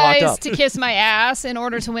like you has it locked guys up. to kiss my ass in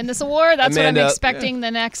order to win this award. That's Amanda, what I'm expecting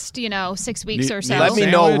the next, 6 weeks or so. Let me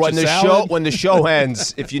Sandwich, know a when the show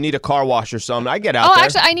ends if you need a car wash or something. I get out Oh, there.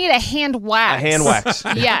 actually, I need a hand wax. A hand wax.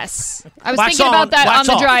 Yes. I was Wax thinking on, about that wax on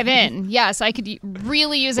the off. drive-in. Yes, I could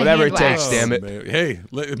really use a Whatever hand it takes, wax. damn it. Man. Hey,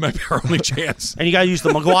 it might be our only chance. And you got to use the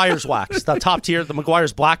McGuire's wax, the top tier, the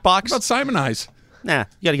McGuire's black box. How about Simon Eyes? Nah,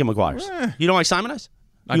 you got to get McGuire's. You don't like Simon Eyes?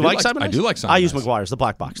 I You do like like- Simon I Eyes? do like Simon I use Eyes. McGuire's, the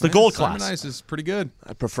black box, the gold Simon class. Eyes is pretty good.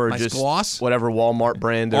 I prefer Nice just gloss. whatever Walmart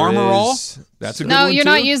brand there Armor is. All? That's a good No, one, you're too.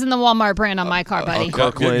 not using the Walmart brand on my car, buddy.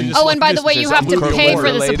 Kirkland. Oh, and by the way, you have to Kirkland pay for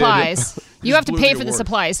the related. supplies. You have to blew pay the for the award.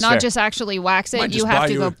 supplies, not Fair. just actually wax Might it. just You have buy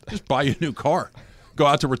to you go. just buy you a new car. go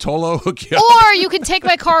out to Rotolo, hook you up. Or you can take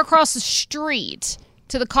my car across the street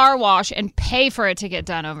to the car wash and pay for it to get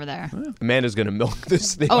done over there. Amanda's going to milk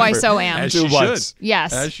this thing. Oh, I so am. As she should.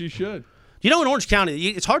 Yes. As she should. You know, in Orange County,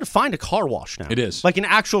 it's hard to find a car wash now. It is. Like an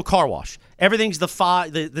actual car wash. Everything's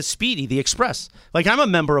the Speedy, the Express. Like, I'm a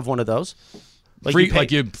member of one of those. Like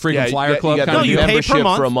you freaking Flyer Club you kind of you deal? pay per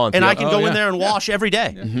month, for a month, and yeah. I can go in there and wash every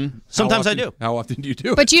day. Mm-hmm. Sometimes I do. How often do you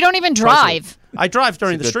do it? But you don't even drive. I drive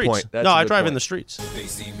during the That's a good streets. point. That's No, a I good drive point. in the streets.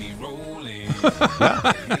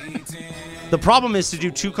 The problem is to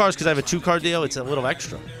do 2 cars because I have a 2-car deal. It's a little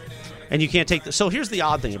extra, and you can't take the. So here's the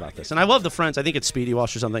odd thing about this, and I love the Friends. I think it's Speedy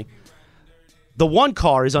Wash or something. The 1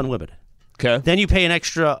 car is unlimited. Okay. Then you pay an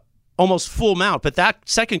extra, almost full amount, but that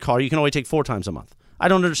second car you can only take 4 times a month. I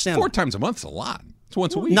don't understand. 4 that. times a month's a lot. It's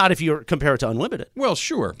once a week. Not if you compare it to unlimited. Well,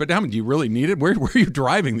 sure, but how many do you really need it? Where are you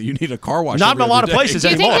driving that you need a car wash? Not in a lot of places Do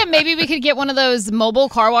you anymore. think that maybe we could get one of those mobile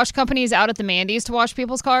car wash companies out at the Mandy's to wash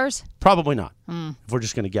people's cars? Probably not. If we're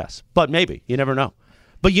just going to guess, but maybe you never know.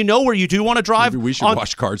 But you know where you do want to drive. Maybe we should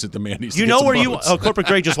wash cars at the Mandy's. You know where you? Oh, Corporate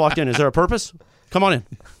Greg just walked in. Is there a purpose? Come on in.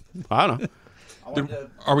 I don't know.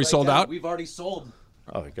 Are we sold out? We've already sold.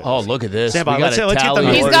 Oh, look at this. Stand by. We got Let's a get the tally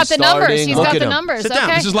numbers. He's order got the numbers. starting. He's Look got at the him. numbers. Sit down.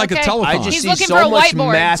 Okay. This is like a telethon. I just He's see looking so for a much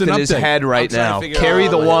whiteboard. math It's an in his update. head right now. figure Carry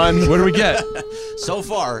out the what- one. What do we get? So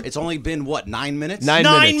far, it's only been, 9 minutes?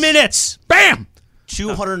 9 minutes. Bam!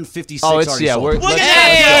 256 Oh, it's already yeah. sold. We're, Look let's, at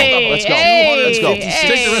let's that. go. Let's go. Let's go.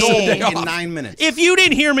 Take the rest of the day in off. 9 minutes. If you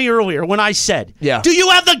didn't hear me earlier when I said, Yeah. do you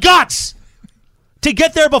have the guts to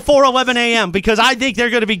get there before 11 a.m.? Because I think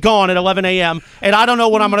they're going to be gone at 11 a.m., and I don't know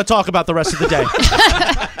what I'm going to talk about the rest of the day.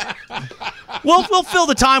 We'll fill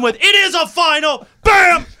the time with, it is a final,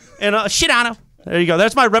 bam, and shit on it. There you go.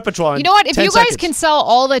 That's my repertoire. You know what? If 10 you guys seconds. can sell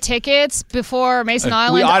all the tickets before Mason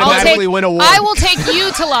Island, automatically win a award. I will take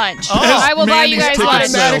you to lunch. I will buy you Mandy's guys ticket lunch.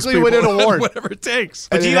 sales, Automatically win an people. award. Whatever it takes.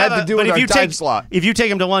 And it had to do with our time take, slot. If you take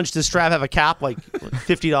him to lunch, does Strav have a cap, like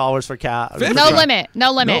 $50 for cap? No limit.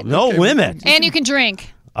 No limit. No limit. And you can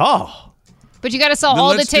drink. Oh. But you got to sell Then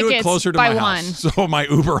all the let's do it tickets closer to by my one. house, so my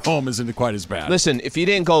Uber home isn't quite as bad. Listen, if you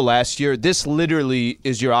didn't go last year, this literally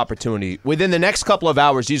is your opportunity. Within the next couple of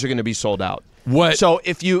hours, these are going to be sold out. What? So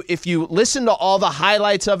if you listen to all the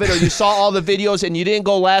highlights of it or you saw all the videos and you didn't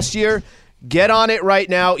go last year, get on it right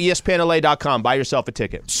now, ESPNLA.com. Buy yourself a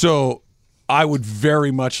ticket. So I would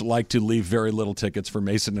very much like to leave very little tickets for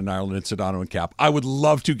Mason and Ireland and Sedano and Cap. I would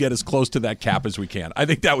love to get as close to that cap as we can. I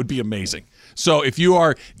think that would be amazing. So if you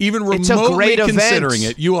are even It's a remotely great event. considering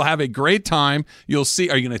it, you will have a great time. You'll see.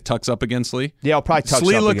 Are you going to tux up again, Slee? Yeah, I'll probably tux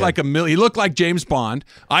Slee up looked again. like a million. He looked like James Bond.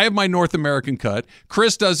 I have my North American cut.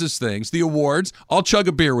 Chris does his things. The awards. I'll chug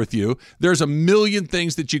a beer with you. There's a million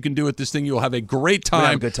things that you can do at this thing. You'll have a great time. We'll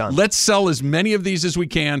have a good time. Let's sell as many of these as we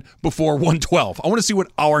can before 112. I want to see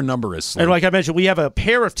what our number is, Slee. And like I mentioned, we have a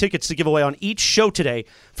pair of tickets to give away on each show today.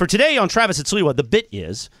 For today on Travis and Sliwa, the bit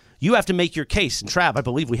is you have to make your case. And Trav, I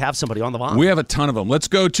believe we have somebody on the line. We have a ton of them. Let's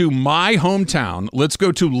go to my hometown. Let's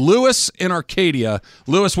go to Lewis in Arcadia.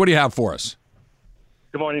 Lewis, what do you have for us?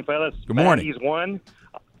 Good morning, fellas. Good morning.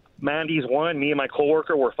 Mandy's won. Me and my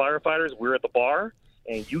coworker were firefighters. We were at the bar,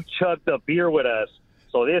 and you chugged a beer with us.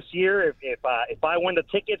 So this year, if I win the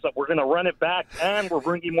tickets, we're going to run it back, and we're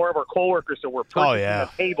bringing more of our coworkers, so we're purchasing a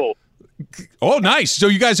table. Oh, nice. So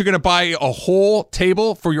you guys are going to buy a whole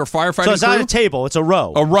table for your firefighting So it's not crew? a table, it's a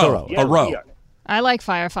row. A row. Yeah, A row. yeah. I like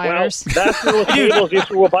firefighters. Well, that's those tables. This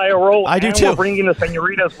year we'll buy a row. I do and too. We're bringing the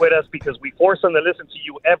senoritas with us because we force them to listen to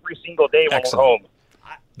you every single day when Excellent. we're home.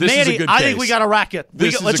 This Mandy, is a good I case. think we got to rack it.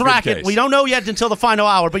 Let's rack it. We don't know yet until the final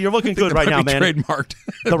hour, but you're looking good right now, man. Trademarked.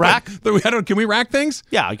 The rack? Can we rack things?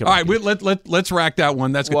 Yeah, I can. All right, let's rack that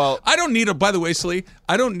one. That's good. Well- I don't need by the way, Slee,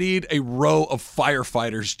 I don't need a row of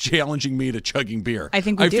firefighters challenging me to chugging beer. I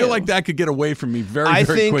think we I feel do. like that could get away from me very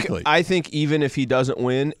quickly. I think even if he doesn't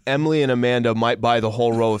win, Emily and Amanda might buy the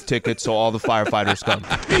whole row of tickets so all the firefighters come.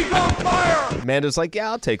 He's on fire! Amanda's like, yeah,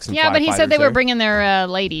 I'll take some Yeah, but he said they firefighters there. were bringing their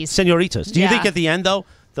ladies. Senoritas. Do you Yeah. think at the end, though,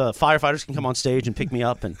 the firefighters can come on stage and pick me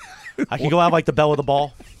up and I can go out like the belle of the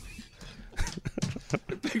ball?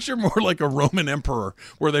 Picture more like a Roman emperor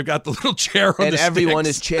where they've got the little chair on And the everyone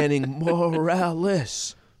sticks. is chanting,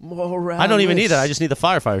 Morales, Morales. I don't even need that. I just need the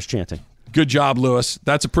firefighters chanting. Good job, Lewis.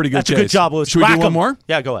 That's a pretty good That's case. a good job, Lewis. Should we Rack do one 'em. more?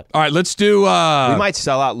 Yeah, go ahead. All right, let's do We might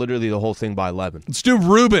sell out literally the whole thing by 11. let's do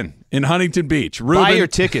Ruben in Huntington Beach. Ruben, Buy your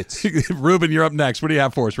tickets. Ruben, you're up next. What do you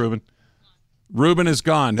have for us, Ruben? Ruben is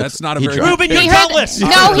gone. That's not a very Ruben, good you're gutless.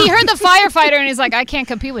 No, he heard the firefighter and he's like, I can't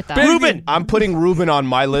compete with that. Ruben, I'm putting Ruben on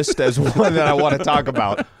my list as one that I want to talk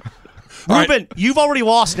about. Ruben, you've already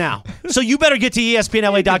lost now. So you better get to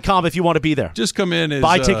ESPNLA.com if you want to be there. Just come in as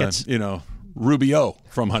Buy tickets. Rubio.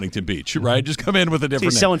 from Huntington Beach, right? Just come in with a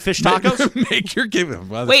different He's selling fish tacos? Make your game.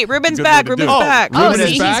 Well, Wait, Ruben's back. Ruben's back. Oh, see,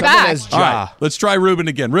 he's back. All right, let's try Ruben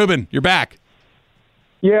again. Ruben, you're back.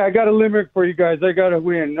 Yeah, I got a limerick for you guys. I got to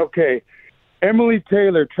win. Okay. Emily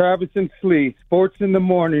Taylor, Travis and Slee, sports in the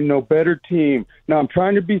morning, no better team. Now I'm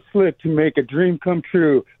trying to be slick to make a dream come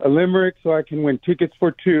true. A limerick so I can win tickets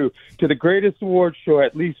for two to the greatest award show,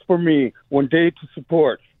 at least for me. One day to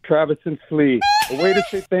support Travis and Slee. A way to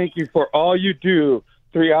say thank you for all you do.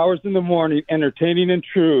 3 hours in the morning, entertaining and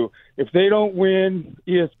true. If they don't win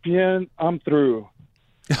ESPN, I'm through.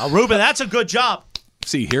 Ruben, that's a good job.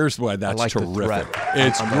 See, here's why that's terrific.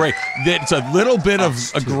 It's great. It's a little bit of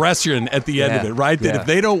aggression at the end of it, right? That if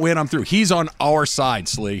they don't win, I'm through. He's on our side,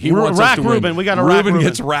 Slee. He wants us to Ruben. win. We got to rack Ruben.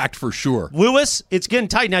 Gets racked for sure. Lewis, it's getting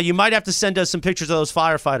tight now. You might have to send us some pictures of those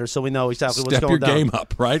firefighters so we know exactly what's going down. Step your game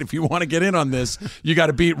up, right? If you want to get in on this, you got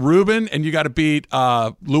to beat Ruben and you got to beat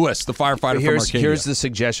Lewis, the firefighter from Arcadia. Here's the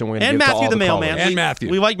suggestion we're going to give to all the the mailman. callers. And Matthew.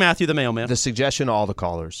 We like Matthew the mailman. The suggestion to all the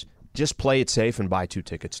callers, just play it safe and buy 2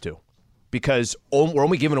 tickets too. Because we're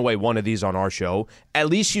only giving away one of these on our show. At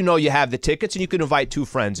least you know you have the tickets, and you can invite 2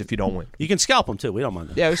 friends if you don't win. You can scalp them, too. We don't mind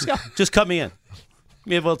that. Yeah, we scalp. Just cut me in. Give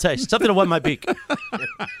me a little taste. Something to wet my beak.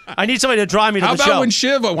 I need somebody to drive me to How the about show. when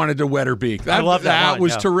Shiva wanted to wet her beak? I love that That line,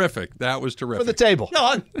 was yeah. terrific. That was terrific. For the table.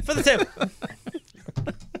 No, for the table.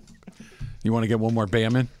 You want to get one more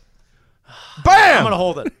bam in? Bam! I'm going to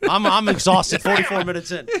hold it. I'm exhausted 44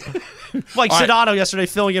 minutes in. Like Sedano yesterday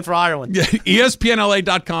filling in for Ireland. Yeah,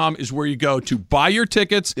 ESPNLA.com is where you go to buy your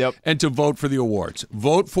tickets and to vote for the awards.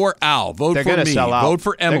 Vote for Al. Vote They're for gonna me. sell out. Vote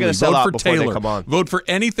for They're Emily. gonna sell Vote out for before they Taylor. come on. Vote for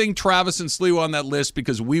anything Travis and Slee on that list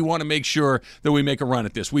because we want to make sure that we make a run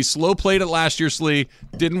at this. We slow played it last year, Slee.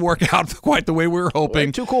 Didn't work out quite the way we were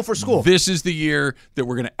hoping. Too cool for school. This is the year that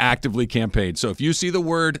we're going to actively campaign. So if you see the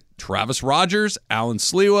word Travis Rogers, Alan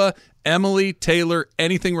Sliwa, Emily, Taylor,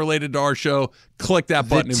 anything related to our show, click that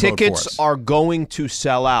button and vote for us. The tickets are going to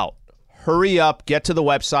sell out. Hurry up, get to the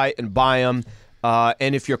website and buy them.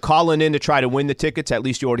 And if you're calling in to try to win the tickets, at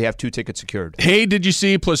least you already have 2 tickets secured. Hey, did you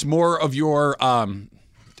see? Plus more of your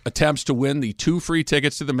attempts to win the 2 free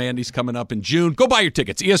tickets to the Mandy's coming up in June. Go buy your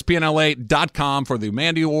tickets. ESPNLA.com for the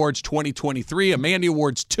Mandy Awards 2023. A Mandy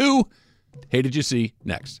Awards 2. Hey, did you see?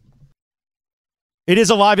 Next. It is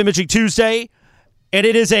a live imaging Tuesday. And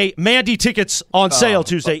it is a Mandy tickets on sale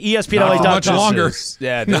Tuesday. ESPNLA.com. Not for much longer.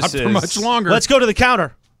 Not for much longer. Let's go to the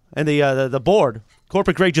counter and the board.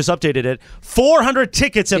 Corporate Greg just updated it. 400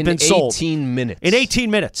 tickets have been sold. In 18 minutes. In 18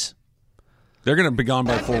 minutes. They're going to be gone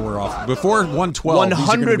before we're off. Before 112,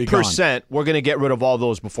 100%. We're going to get rid of all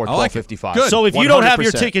those before 12:55. Good. So if you don't have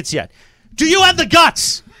your tickets yet, do you have the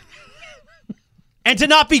guts? And to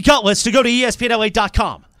not be gutless, to go to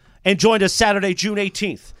ESPNLA.com and join us Saturday, June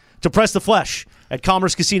 18th to press the flesh at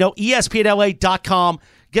Commerce Casino, ESPNLA.com.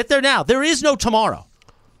 Get there now. There is no tomorrow.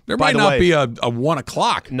 There might not be a 1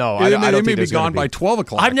 o'clock. No, I don't they think may be there's gone gonna by 12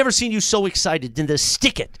 o'clock. I've never seen you so excited than to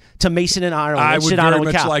stick it to Mason and Ireland. I and would Sedano very and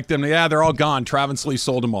much Cap. like them. Yeah, they're all gone. Travis Lee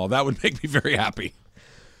sold them all. That would make me very happy.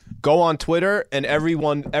 Go on Twitter, and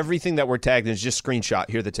everything that we're tagged in is just screenshot.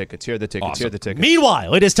 Here are the tickets. Here are the tickets. Awesome. Here are the tickets.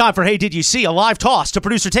 Meanwhile, it is time for Hey Did You See? A live toss to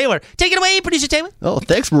producer Taylor. Take it away, producer Taylor. Oh,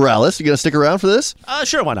 thanks, Morales. You going to stick around for this?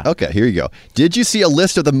 Sure, why not? Okay, here you go. Did you see a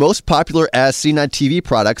list of the most popular as seen on TV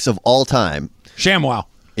products of all time? ShamWow.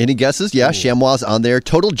 Any guesses? Yeah, ShamWow's on there.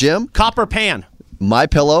 Total Gym. Copper Pan.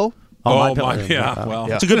 MyPillow.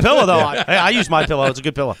 It's a good pillow, though. I use MyPillow. It's a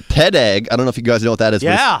good pillow. Ped Egg. I don't know if you guys know what that is.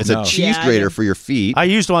 Yeah. It's a cheese grater for your feet. I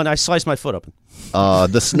used one. I sliced my foot open.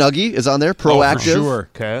 The Snuggie is on there. Proactive. for sure.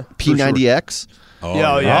 Okay. P90X. Oh,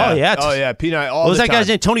 yeah. P90. P90. What was that guy's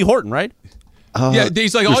name? Tony Horton, right? Yeah,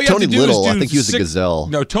 he's like, there's all you have Tony to do Little. is do I think he was a Gazelle.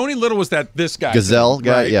 No, Tony Little was this guy. Gazelle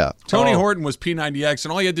guy, yeah. Tony Horton was P90X,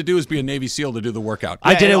 and all you had to do was be a Navy SEAL to do the workout.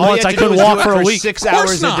 I did it all you once. had I to do couldn't was do walk it for a for week. 6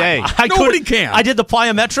 hours a day. Nobody can. I did the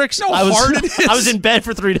plyometrics. No, hard it is. I was in bed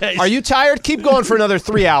for 3 days. Are you tired? Keep going for another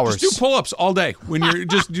 3 hours. Just do pull-ups all day. When you're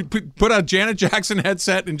you put a Janet Jackson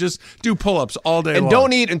headset and just do pull-ups all day and long.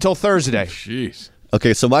 don't eat until Thursday. Jeez.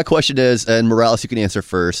 Okay, so my question is, and Morales, you can answer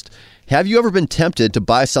first. Have you ever been tempted to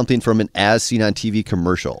buy something from an as seen on TV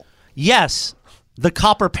commercial? Yes, the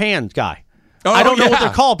Copper Pan guy. Oh, I don't know what they're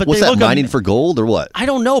called, but What's they that, look mining for gold or what? I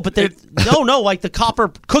don't know, but they're no, like the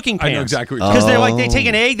copper cooking pans. I know exactly what you're because talking they're like they take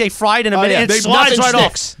an egg, they fry it in a minute, and it They- slides nothing right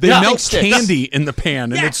sticks. off. They Nothing melt sticks. candy in the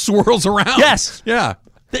pan, and it swirls around. Yes. Yeah.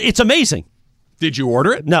 It's amazing. Did you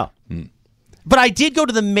order it? No. But I did go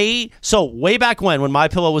to the so way back when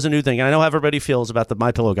MyPillow was a new thing, and I know how everybody feels about the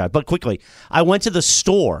MyPillow guy, but quickly, I went to the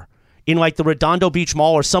store in like the Redondo Beach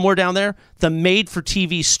Mall or somewhere down there, the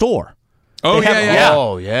made-for-TV store. Oh, They have- yeah.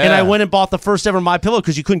 Oh, yeah. And I went and bought the first ever MyPillow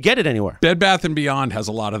because you couldn't get it anywhere. Bed Bath & Beyond has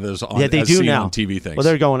a lot of those on, Yeah, they as do seen now. on TV things. Well,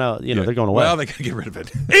 they're going out. They're going away. Well, they got to get rid of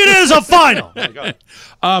it. It is a final.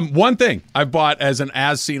 One thing I bought as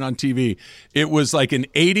seen on TV, it was like an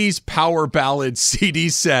 80s power ballad CD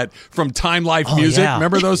set from Time Life Music. yeah.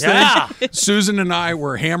 Remember those Yeah. things? Susan and I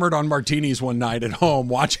were hammered on martinis one night at home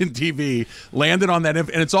watching TV, landed on that, and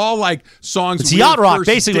it's all like songs. It's we yacht were rock, first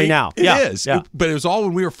basically, now. It Yeah, is. yeah. But it was all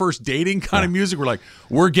when we were first dating kind of music. We're like,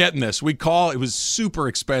 we're getting this. We call, it was super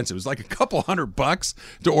expensive. It was like a couple $100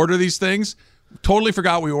 to order these things. Totally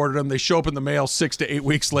forgot we ordered them. They show up in the mail 6 to 8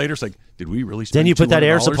 weeks later. It's like, did we really spend Then you put that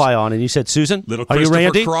Air $200? Supply on, and you said, Susan, Little are you Christopher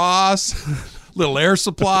Randy? Cross, little Air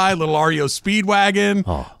Supply, little REO Speedwagon,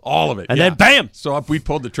 all of it. And yeah. then bam! So we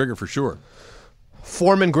pulled the trigger for sure.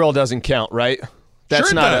 Foreman Grill doesn't count, right? That's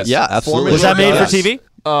Sure it not does. Yeah, absolutely. Was that made for Yes. TV?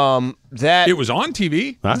 That It was on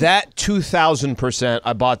TV. That 2,000%,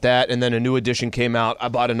 I bought that, and then a new edition came out. I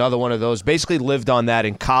bought another one of those. Basically lived on that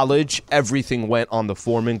in college. Everything went on the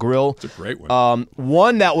Foreman Grill. It's a great one.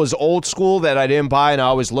 One that was old school that I didn't buy, and I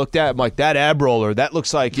always looked at. I'm like, that ab roller, that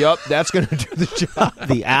looks like, yep, that's going to do the job.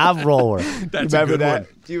 The Av Roller. That's a good that? one.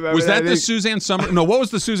 Do you remember Was that that? the Suzanne Summers? No, what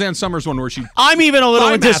was the Suzanne Summers one where she? I'm even a little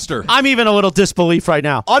in Master. I'm even a little disbelief right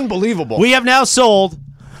now. Unbelievable. We have now sold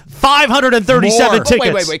 537 More.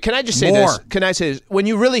 tickets. Wait. Can I just say More. this? Can I say this? When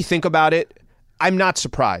you really think about it, I'm not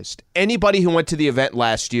surprised. Anybody who went to the event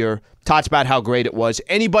last year talked about how great it was.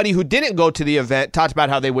 Anybody who didn't go to the event talked about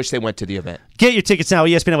how they wish they went to the event. Get your tickets now at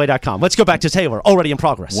ESPNLA.com. Let's go back to Taylor, already in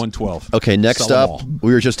progress. 112. Okay, next Sell up, them all.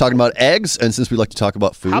 we were just talking about eggs, and since we like to talk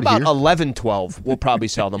about food How about here, 11, 12? We'll probably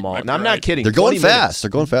sell them all. And I'm not kidding. they're going 20 minutes. fast. They're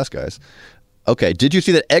going fast, guys. Okay, did you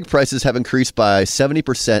see that egg prices have increased by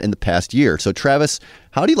 70% in the past year? So, Travis,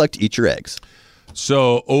 how do you like to eat your eggs?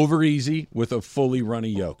 So over easy with a fully runny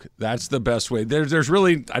yolk. That's the best way. There's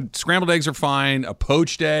really scrambled eggs are fine. A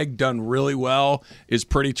poached egg done really well is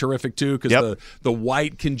pretty terrific too because the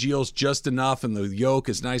white congeals just enough and the yolk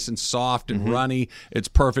is nice and soft and runny. It's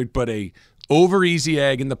perfect. But a over easy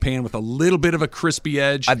egg in the pan with a little bit of a crispy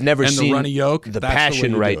edge. I've never and seen the runny yolk. the that's way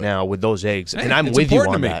passion you right do it. now with those eggs, Hey, and I'm it's with you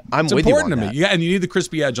important on to me. that. I'm It's with you important on to that. me. Yeah, and you need the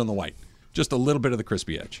crispy edge on the white. Just a little bit of the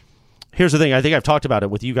crispy edge. Here's the thing. I think I've talked about it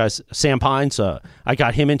with you guys. Sam Pines, I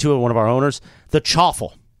got him into it, one of our owners. The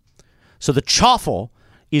chaffle. So the chaffle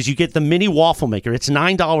is you get the mini waffle maker. It's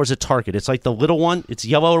 $9 at Target. It's like the little one. It's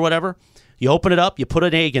yellow or whatever. You open it up. You put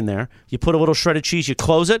an egg in there. You put a little shredded cheese. You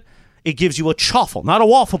close it. It gives you a chaffle. Not a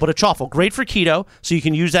waffle, but a chaffle. Great for keto, so you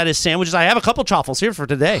can use that as sandwiches. I have a couple chaffles here for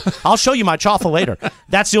today. I'll show you my chaffle later.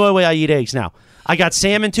 That's the only way I eat eggs now. I got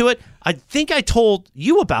Sam into it. I think I told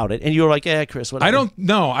you about it, and you were like, Chris, whatever. I don't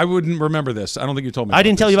know. I wouldn't remember this. I don't think you told me. I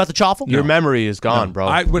didn't tell you about the chaffle? Your memory is gone, bro.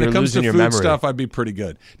 When You're it comes to losing your food memory. stuff, I'd be pretty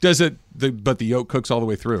good. Does it? But the yolk cooks all the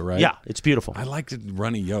way through, right? Yeah, it's beautiful. I like the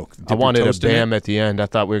runny yolk. Dip I your wanted a toast in it. BAM at the end. I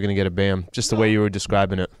thought we were going to get a BAM, just the way you were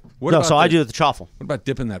describing it. What No, about so I do the chaffle. What about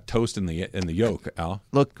dipping that toast in the yolk, Al?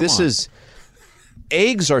 Look, Come this on. is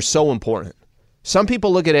eggs are so important. Some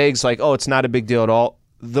people look at eggs like, oh, it's not a big deal at all.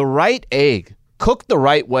 The right egg, cooked the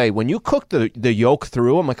right way. When you cook the yolk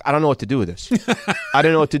through, I'm like, I don't know what to do with this. I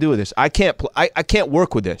don't know what to do with this. I can't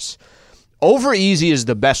work with this. Over easy is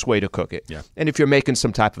the best way to cook it. Yeah. And if you're making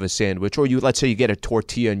some type of a sandwich, or let's say you get a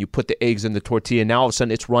tortilla and you put the eggs in the tortilla, and now all of a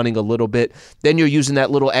sudden it's running a little bit. Then you're using that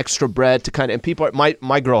little extra bread to kind of. And people,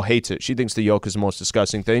 my girl hates it. She thinks the yolk is the most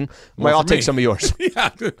disgusting thing. I'm like, for I'll take me. some of yours. Yeah,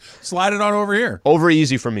 slide it on over here. Over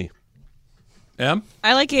easy for me. Em?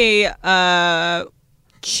 I like a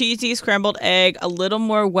cheesy scrambled egg, a little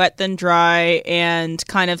more wet than dry, and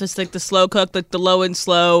kind of just like the slow cook, like the low and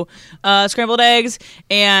slow scrambled eggs,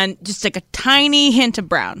 and just like a tiny hint of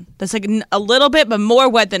brown. That's like a little bit, but more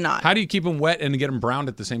wet than not. How do you keep them wet and get them browned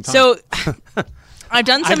at the same time? So I've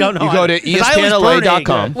done some. I don't know. You go to 'Cause I always burn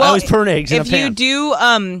ESPNLA.com. egg. I always burn eggs in a if pan. you do,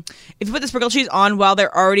 if you put the sprinkled cheese on while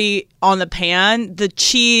they're already on the pan, the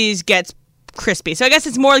cheese gets crispy. So I guess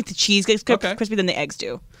it's more like the cheese gets crispy than the eggs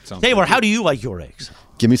do. Taylor, how do you like your eggs?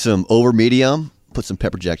 Give me some over medium, put some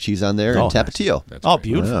pepper jack cheese on there, Oh, and tapatio. That's Oh, great.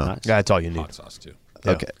 beautiful. Yeah. Nice. That's all you need. Hot sauce too.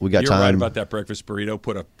 Okay, we got You're time. right about that breakfast burrito.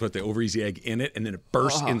 Put the over easy egg in it, and then it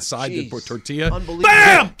bursts inside the tortilla. Unbelievable.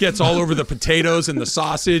 Bam! Gets all over the potatoes and the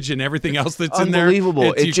sausage and everything else that's in there.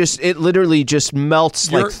 Unbelievable. It literally just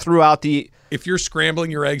melts like You're- throughout the. If you're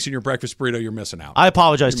scrambling your eggs in your breakfast burrito, you're missing out. I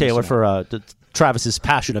apologize, You're Taylor, missing for Travis's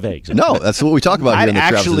passion of eggs. No, that's what we talk about here I'd in the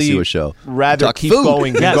Travis and actually Siwa show. rather Talk keep food.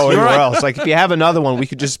 going than Yes, go you're anywhere right. else. Like if you have another one, we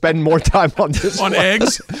could just spend more time on this on one.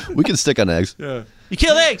 eggs. We can stick on eggs. Yeah. You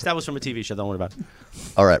kill eggs. That was from a TV show. Don't worry about it.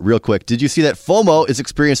 All right, real quick. Did you see that FOMO is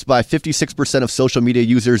experienced by 56% of social media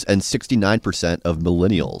users and 69% of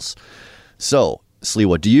millennials? So,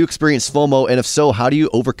 Sliwa, do you experience FOMO? And if so, how do you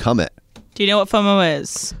overcome it? Do you know what FOMO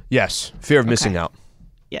is? Yes. Fear of missing out.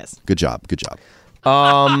 Yes. Good job. Good job.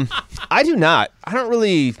 I do not. I don't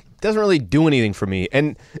really. Doesn't really do anything for me.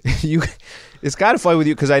 And it's got to fight with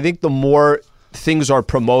you because I think the more things are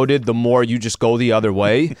promoted, the more you just go the other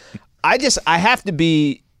way. I have to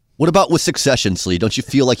be. What about with Succession, Slee? Don't you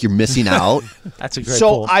feel like you're missing out? That's a great So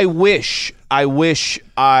pull. I wish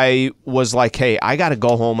I was like, hey, I got to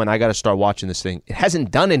go home and I got to start watching this thing. It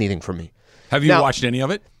hasn't done anything for me. Have you watched any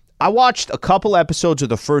of it? I watched a couple episodes of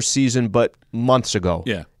the first season, but months ago.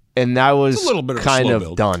 Yeah. And that was It's a little bit of a kind slow of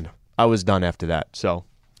build. done. I was done after that. So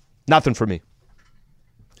nothing for me.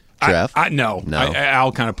 Trev? No.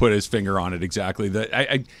 Al kind of put his finger on it exactly.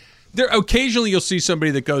 There occasionally you'll see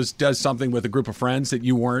somebody that does something with a group of friends that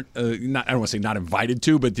you weren't I don't want to say not invited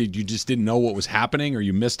to, but that you just didn't know what was happening or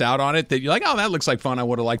you missed out on it. That you're like, oh, that looks like fun. I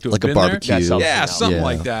would have liked to have Like a been barbecue. there. That's Something Yeah.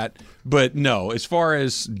 like that. But no, as far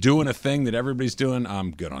as doing a thing that everybody's doing, I'm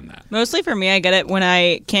good on that. Mostly for me, I get it when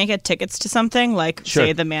I can't get tickets to something, like Sure.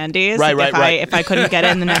 say the Mandy's. Right, Like, right. if I couldn't get it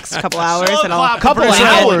in the next couple hours, Slow then I'll clap. Couple probably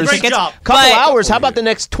get hours. Great tickets. job. Couple But- hours. How about the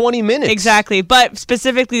next 20 minutes? Exactly. But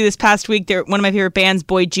specifically this past week, one of my favorite bands,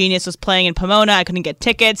 Boy Genius, was playing in Pomona. I couldn't get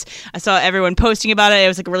tickets. I saw everyone posting about it. It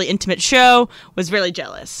was like a really intimate show. Was really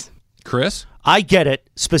jealous. Chris? I get it,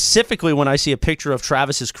 specifically when I see a picture of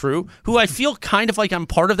Travis's crew, who I feel kind of like I'm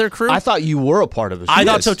part of their crew. I thought you were a part of it. I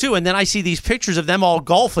thought so too, and then I see these pictures of them all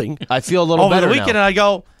golfing. I feel a little over better the weekend, now. and I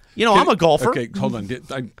go, I'm a golfer. Okay, hold on.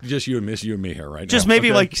 Just you and me here right now. Just maybe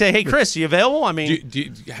okay? like say, hey, Chris, you available? I mean,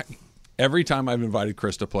 Every time I've invited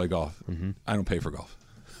Chris to play golf, I don't pay for golf.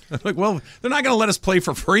 I'm like, well, they're not going to let us play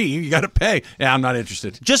for free. You got to pay. Yeah, I'm not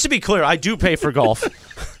interested. just to be clear, I do pay for golf.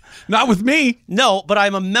 Not with me. No, but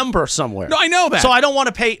I'm a member somewhere. No, I know that. So I don't want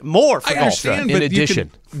to pay more for I golf. understand, In but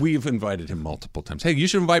addition. we've invited him multiple times. Hey, you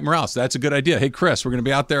should invite Morales. That's a good idea. Hey, Chris, we're going to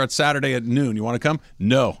be out there at Saturday at noon. You want to come?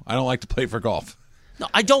 No, I don't like to play for golf. No,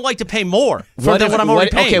 I don't like to pay more for than what I'm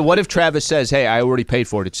already paying. Okay, what if Travis says, hey, I already paid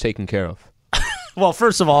for it. It's taken care of. Well,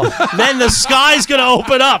 first of all, then the sky's going to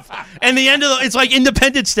open up. And it's like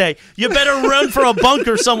Independence Day. You better run for a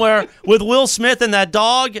bunker somewhere with Will Smith and that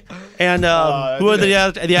dog and who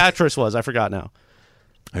the actress was. I forgot now.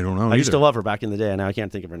 I don't know. I used to love her back in the day, and now I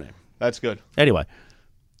can't think of her name. That's good. Anyway.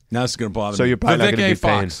 Now it's going to bother me. So you're probably not Vivica going to A. be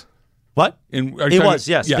paying. Fox. What? Are you It talking- was,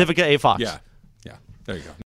 yes. Yeah. Vivica A. Fox. Yeah. There you go.